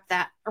not wrap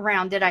that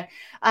around, did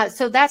I?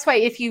 So that's why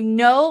if you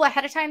know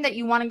ahead of time that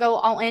you want to go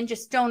all in,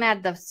 just don't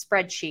add the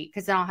spreadsheet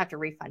because then I'll have to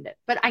refund it.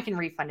 But I can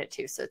refund it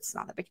too, so it's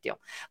not a big deal.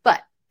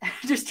 But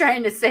just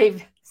trying to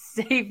save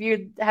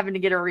you having to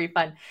get a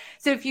refund.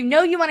 So if you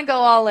know you want to go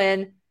all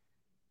in,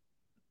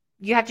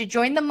 you have to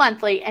join the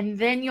monthly and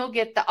then you'll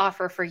get the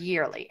offer for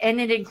yearly.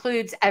 And it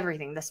includes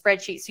everything, the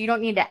spreadsheet. So you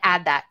don't need to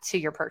add that to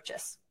your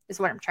purchase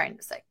is what I'm trying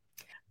to say.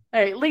 All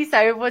right, Lisa,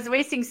 I was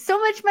wasting so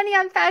much money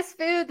on fast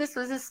food. This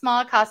was a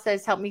small cost that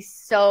has helped me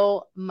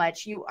so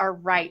much. You are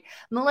right.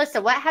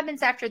 Melissa, what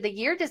happens after the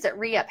year? Does it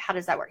re-up? How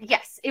does that work?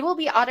 Yes, it will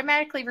be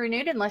automatically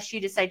renewed unless you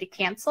decide to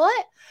cancel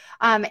it.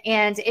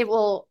 And it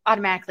will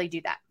automatically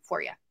do that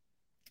for you.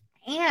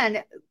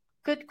 And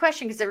good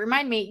question, because it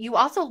reminded me, you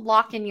also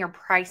lock in your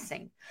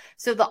pricing.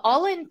 So the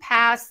all-in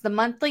pass, the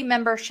monthly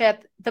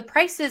membership, the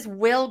prices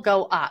will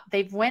go up.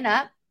 They've went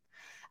up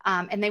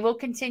and they will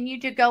continue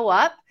to go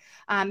up.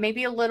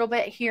 Maybe a little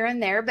bit here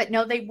and there, but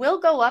no, they will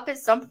go up at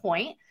some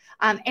point.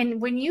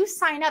 And when you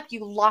sign up,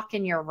 you lock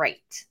in your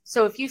rate.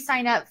 So if you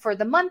sign up for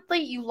the monthly,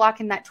 you lock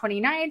in that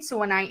 $29. So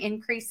when I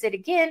increase it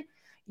again,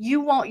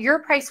 your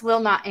price will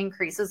not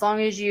increase as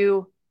long as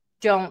you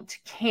don't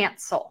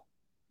cancel.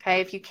 Okay.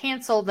 If you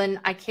cancel,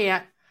 then I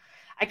can't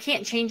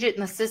change it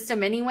in the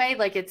system anyway.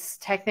 Like it's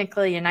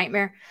technically a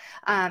nightmare.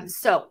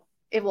 So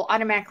it will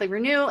automatically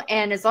renew.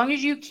 And as long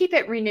as you keep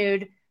it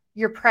renewed,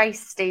 your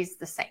price stays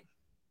the same.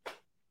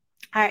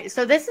 All right,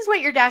 so this is what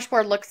your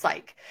dashboard looks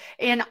like.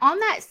 And on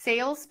that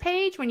sales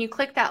page, when you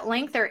click that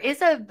link, there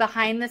is a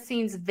behind the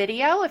scenes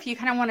video. If you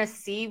kind of want to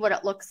see what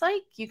it looks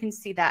like, you can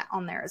see that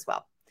on there as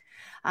well.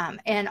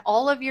 And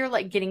all of your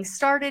like getting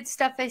started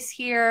stuff is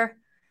here.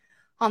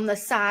 on the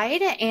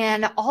side,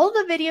 and all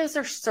the videos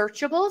are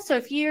searchable. So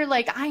if you're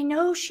like, I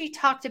know she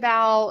talked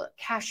about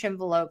cash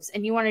envelopes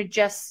and you want to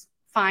just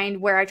find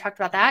where I talked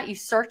about that, you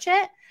search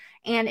it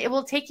and it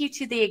will take you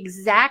to the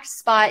exact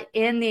spot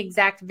in the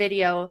exact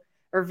video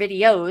or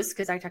videos,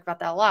 because I talk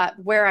about that a lot,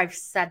 where I've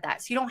said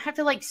that. So you don't have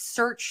to like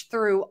search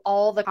through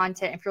all the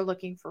content if you're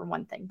looking for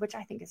one thing, which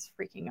I think is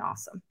freaking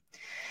awesome.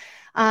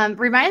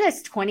 Remind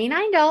us,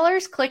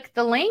 $29. Click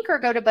the link or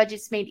go to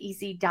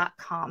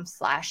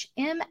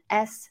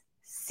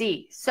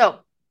budgetsmadeeasy.com/MSC. So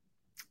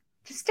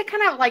just to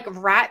kind of like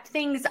wrap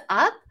things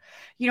up,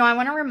 I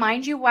want to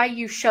remind you why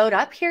you showed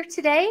up here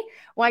today,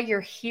 why you're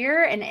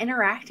here and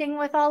interacting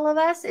with all of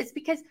us. It's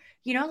because,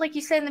 like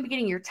you said in the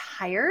beginning, you're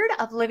tired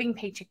of living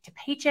paycheck to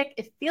paycheck.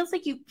 It feels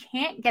like you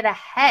can't get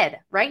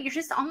ahead, right? You're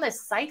just on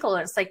this cycle.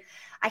 And it's like,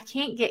 I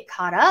can't get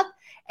caught up.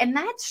 And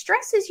that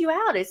stresses you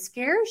out. It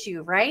scares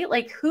you, right?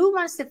 Like, who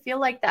wants to feel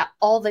like that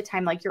all the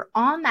time? Like you're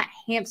on that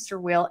hamster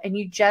wheel and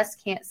you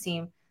just can't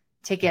seem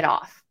to get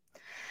off.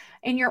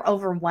 And you're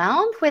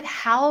overwhelmed with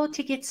how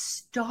to get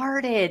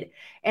started.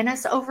 And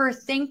us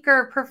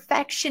overthinker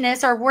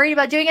perfectionists are worried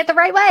about doing it the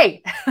right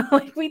way.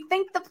 Like we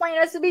think the plan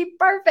has to be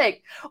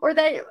perfect or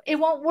that it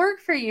won't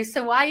work for you.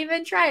 So why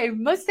even try?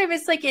 Most of the time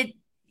it's like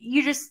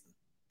you just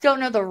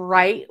don't know the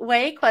right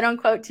way, quote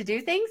unquote, to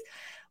do things.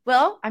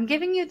 Well, I'm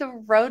giving you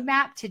the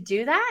roadmap to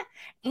do that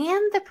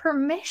and the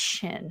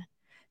permission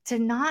to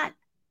not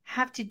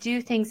have to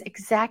do things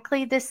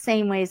exactly the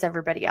same way as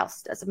everybody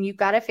else does. I mean, you've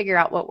got to figure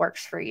out what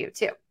works for you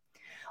too.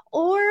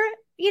 Or,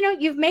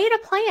 you've made a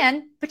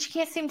plan, but you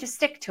can't seem to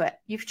stick to it.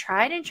 You've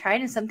tried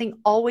and something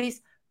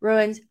always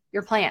ruins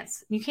your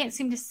plans. You can't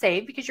seem to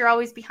save because you're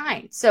always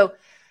behind. So,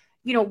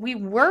 we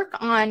work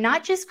on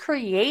not just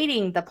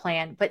creating the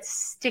plan, but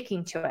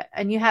sticking to it.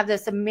 And you have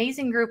this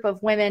amazing group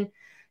of women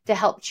to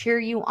help cheer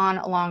you on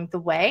along the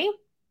way.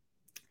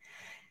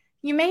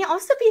 You may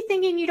also be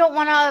thinking you don't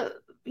want to,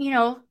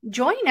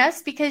 join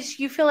us because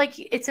you feel like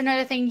it's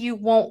another thing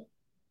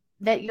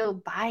that you'll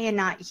buy and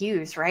not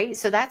use, right?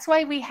 So that's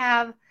why we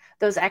have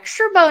those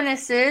extra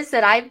bonuses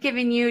that I've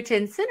given you to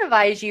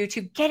incentivize you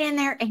to get in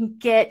there and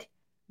get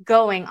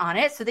going on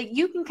it so that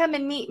you can come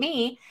and meet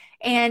me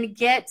and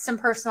get some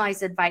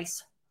personalized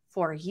advice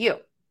for you.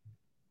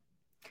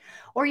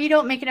 Or you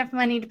don't make enough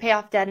money to pay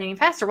off debt any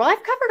faster. Well,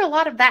 I've covered a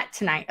lot of that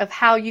tonight of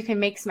how you can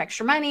make some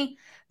extra money,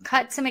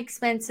 cut some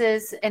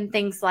expenses and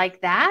things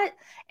like that.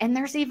 And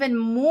there's even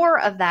more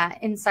of that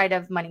inside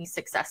of Money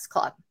Success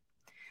Club.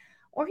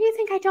 Or you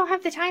think I don't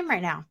have the time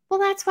right now? Well,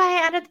 that's why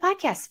I added the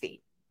podcast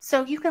feed.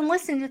 So you can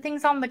listen to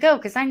things on the go,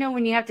 because I know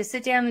when you have to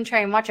sit down and try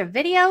and watch a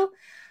video,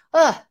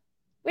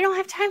 we don't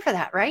have time for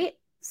that, right?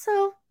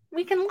 So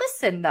we can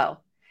listen though.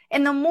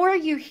 And the more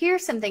you hear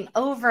something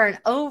over and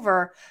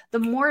over, the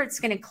more it's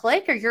going to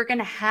click, or you're going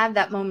to have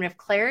that moment of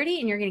clarity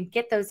and you're going to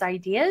get those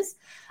ideas.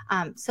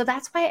 So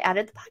that's why I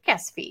added the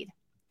podcast feed.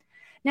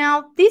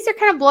 Now, these are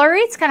kind of blurry.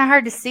 It's kind of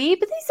hard to see,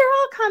 but these are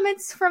all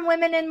comments from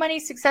women in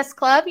Money Success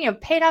Club.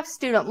 Paid off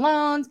student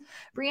loans.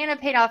 Brianna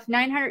paid off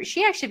 $900.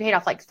 She actually paid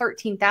off like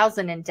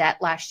 $13,000 in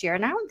debt last year,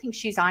 and I don't think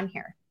she's on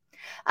here.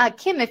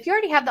 Kim, if you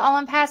already have the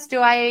All-In Pass,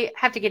 do I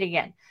have to get it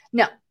again?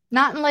 No,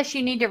 not unless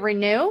you need to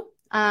renew,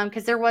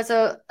 because there was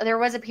a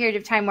period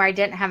of time where I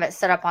didn't have it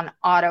set up on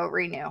auto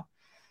renew.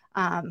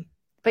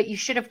 But you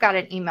should have got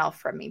an email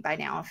from me by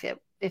now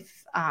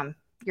if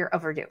you're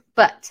overdue.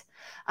 But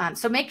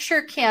so make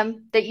sure,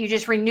 Kim, that you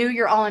just renew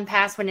your All-In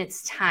Pass when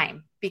it's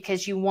time,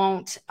 because you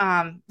won't,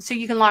 so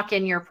you can lock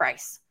in your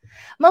price.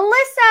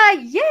 Melissa,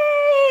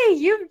 yay,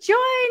 you've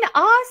joined.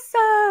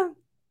 Awesome.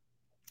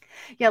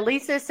 Yeah,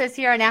 Lisa says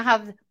here, I now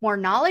have more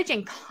knowledge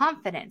and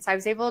confidence. I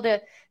was able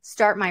to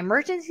start my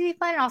emergency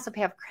fund and also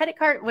pay off credit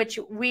card, which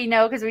we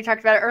know because we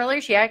talked about it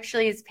earlier. She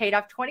actually has paid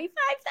off $25,000.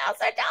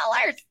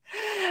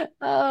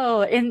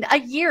 Oh, in a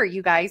year,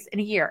 you guys, in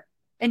a year.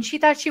 And she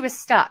thought she was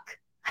stuck.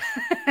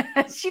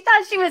 She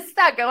thought she was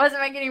stuck. I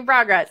wasn't making any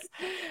progress,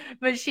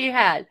 but she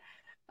had.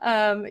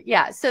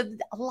 Yeah, so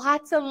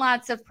lots and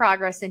lots of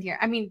progress in here.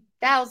 I mean,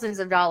 thousands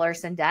of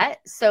dollars in debt.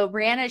 So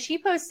Brianna, she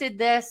posted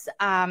this.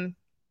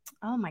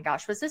 Oh my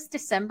gosh, was this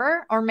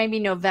December or maybe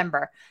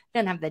November?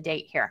 Didn't have the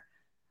date here.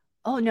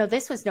 Oh no,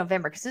 this was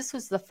November because this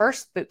was the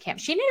first boot camp.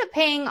 She ended up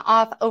paying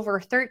off over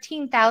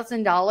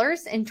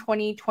 $13,000 in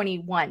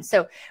 2021.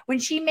 So when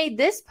she made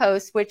this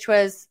post, which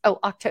was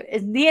October,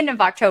 the end of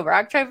October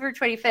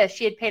 25th,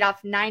 she had paid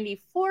off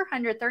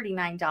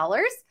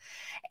 $9,439.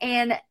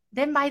 And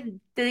then by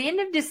the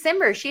end of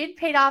December, she had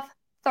paid off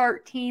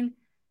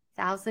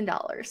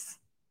 $13,000.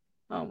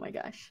 Oh my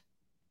gosh.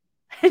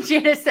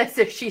 Janice says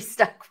if she's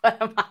stuck,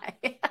 what am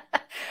I?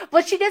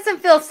 Well, she doesn't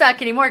feel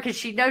stuck anymore because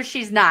she knows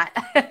she's not.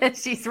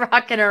 She's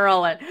rocking and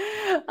rolling.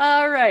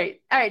 All right.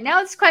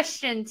 Now it's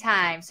question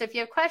time. So if you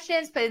have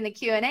questions, put it in the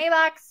Q&A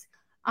box.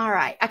 All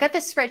right. I got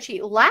this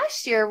spreadsheet.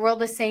 Last year, will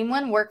the same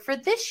one work for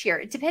this year?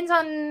 It depends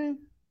on,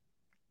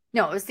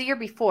 no, it was the year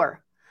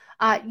before.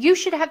 You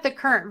should have the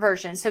current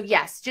version. So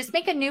yes, just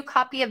make a new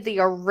copy of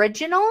the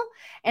original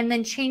and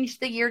then change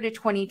the year to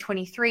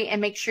 2023 and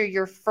make sure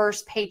your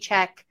first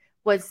paycheck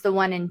was the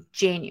one in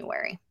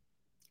January.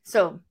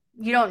 So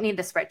you don't need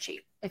the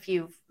spreadsheet if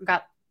you've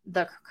got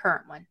the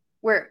current one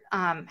where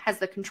it has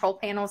the control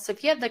panel. So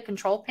if you have the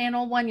control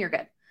panel one, you're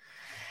good.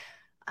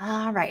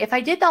 All right. If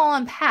I did the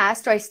all-in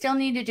pass, do I still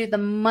need to do the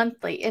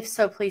monthly? If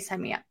so, please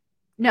sign me up.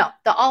 No,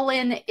 the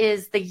all-in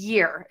is the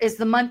year, is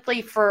the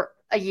monthly for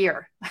a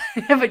year,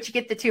 but you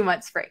get the 2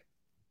 months free.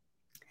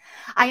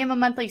 I am a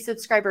monthly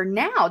subscriber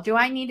now. Do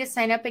I need to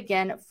sign up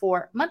again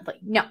for monthly?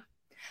 No,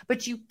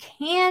 but you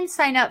can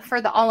sign up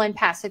for the all-in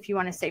pass if you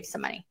want to save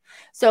some money.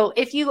 So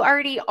if you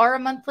already are a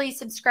monthly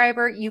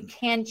subscriber, you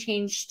can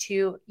change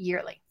to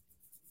yearly.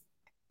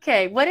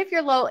 Okay, what if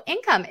you're low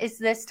income? Is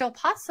this still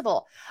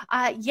possible?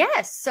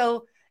 Yes.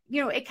 So,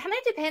 it kind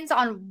of depends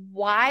on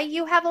why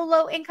you have a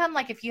low income.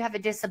 Like if you have a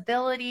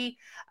disability,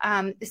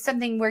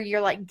 something where you're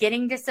like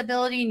getting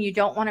disability and you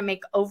don't want to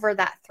make over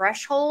that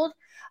threshold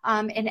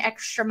in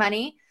extra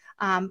money.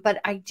 But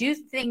I do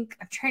think,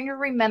 I'm trying to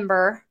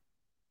remember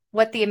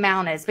what the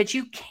amount is, but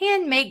you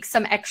can make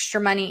some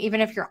extra money even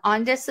if you're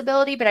on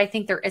disability. But I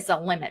think there is a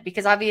limit,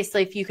 because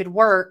obviously if you could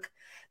work,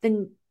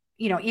 then,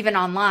 even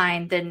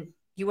online, then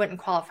you wouldn't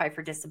qualify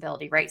for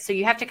disability, right? So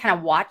you have to kind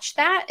of watch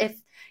that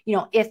if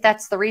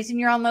that's the reason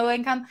you're on low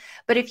income.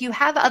 But if you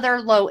have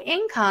other low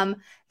income,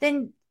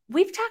 then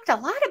we've talked a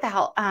lot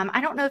about,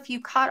 I don't know if you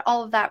caught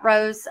all of that,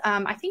 Rose.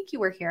 I think you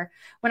were here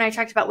when I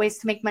talked about ways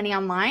to make money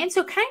online.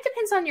 So it kind of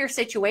depends on your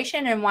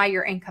situation and why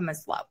your income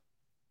is low.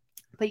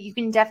 But you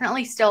can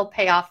definitely still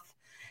pay off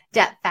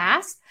debt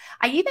fast.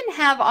 I even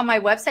have on my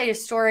website a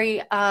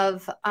story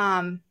of,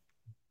 oh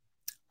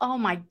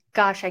my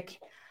gosh,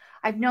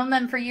 I've known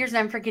them for years and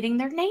I'm forgetting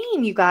their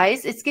name, you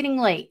guys. It's getting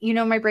late.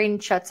 My brain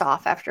shuts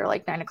off after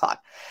like 9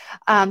 o'clock.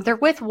 They're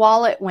with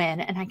Wallet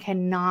Win, and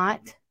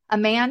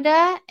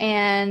Amanda,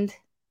 and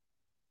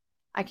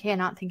I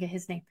cannot think of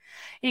his name.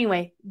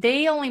 Anyway,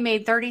 they only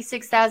made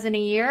 $36,000 a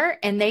year,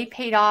 and they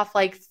paid off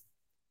like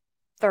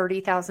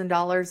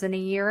 $30,000 in a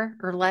year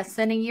or less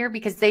than a year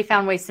because they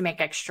found ways to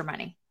make extra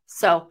money.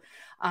 So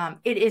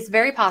it is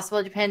very possible.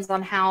 It depends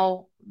on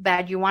how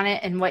bad you want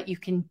it and what you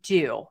can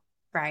do.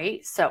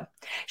 Right. So,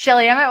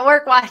 Shelly, I'm at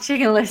work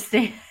watching and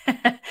listening.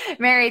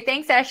 Mary,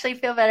 thanks, Ashley.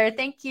 Feel better.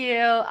 Thank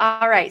you.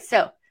 All right.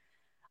 So,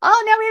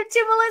 now we have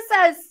 2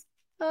 Melissas.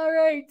 All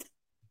right.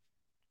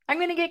 I'm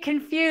going to get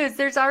confused.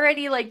 There's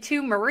already like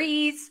 2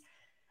 Maries.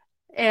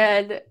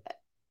 And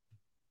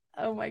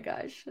oh my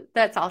gosh,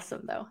 that's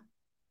awesome though.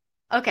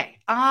 Okay.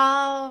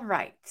 All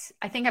right.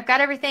 I think I've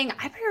got everything.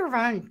 I better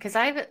run because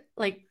I've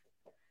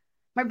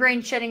my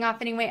brain's shutting off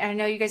anyway. I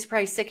know you guys are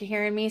probably sick of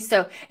hearing me.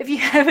 So if you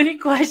have any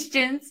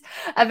questions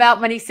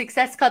about Money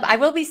Success Club, I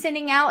will be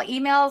sending out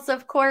emails,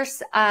 of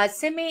course.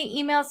 Send me an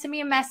email, send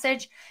me a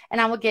message, and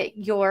I will get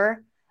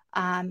your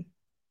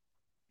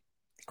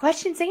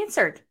questions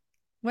answered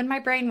when my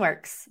brain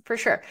works, for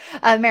sure.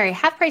 Mary,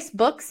 half-price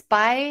books,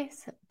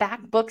 buys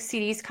back books,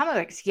 CDs, comic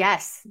books.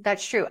 Yes,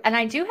 that's true. And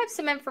I do have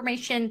some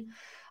information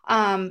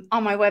on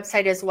my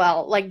website as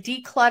well. Like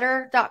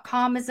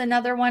declutter.com is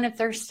another one if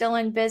they're still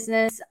in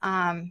business.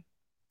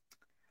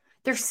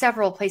 There's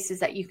several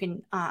places that you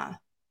can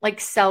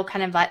sell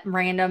kind of like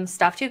random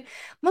stuff too.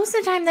 Most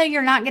of the time though,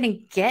 you're not going to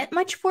get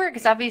much for it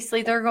because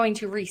obviously they're going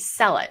to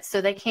resell it. So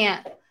they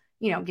can't,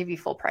 give you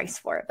full price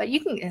for it. But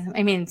you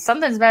can,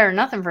 something's better than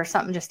nothing for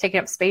something just taking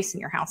up space in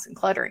your house and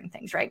cluttering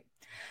things, right?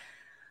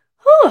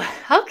 Whew,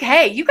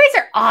 okay, you guys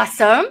are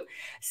awesome.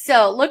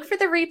 So look for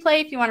the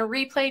replay. If you want to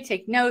replay,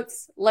 take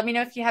notes. Let me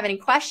know if you have any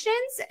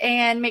questions,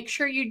 and make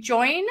sure you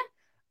join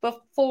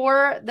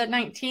before the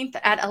 19th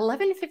at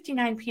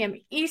 11:59 p.m.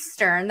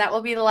 Eastern. That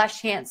will be the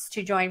last chance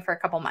to join for a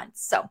couple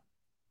months. So,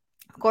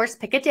 of course,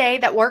 pick a day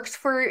that works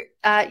for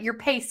your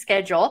pay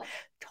schedule.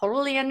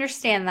 Totally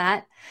understand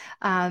that.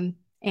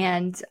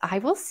 And I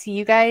will see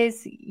you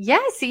guys.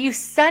 See you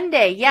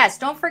Sunday. Yes,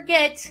 don't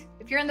forget,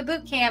 if you're in the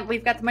boot camp,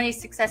 we've got the Money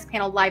Success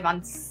Panel live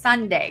on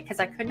Sunday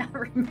because I could not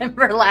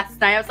remember last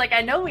night. I was like,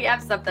 I know we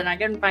have something. I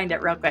couldn't find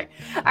it real quick.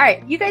 All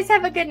right, you guys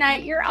have a good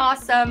night. You're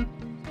awesome.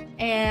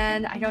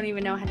 And I don't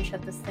even know how to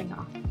shut this thing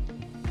off.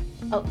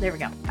 Oh, there we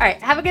go. All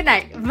right, have a good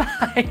night.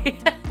 Bye.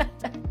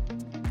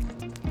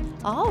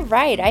 All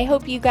right, I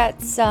hope you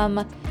got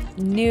some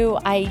new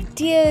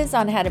ideas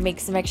on how to make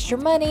some extra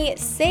money,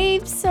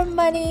 save some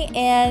money,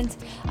 and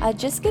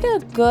just get a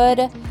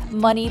good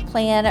money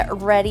plan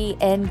ready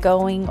and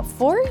going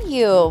for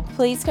you.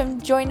 Please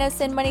come join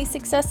us in Money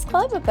Success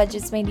Club at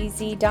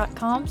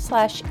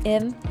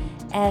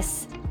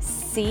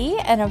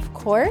budgetsmadeeasy.com/MSC. And of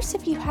course,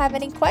 if you have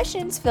any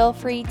questions, feel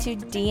free to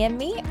DM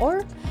me,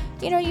 or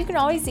you can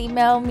always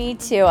email me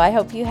too. I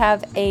hope you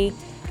have a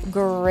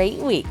great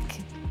week.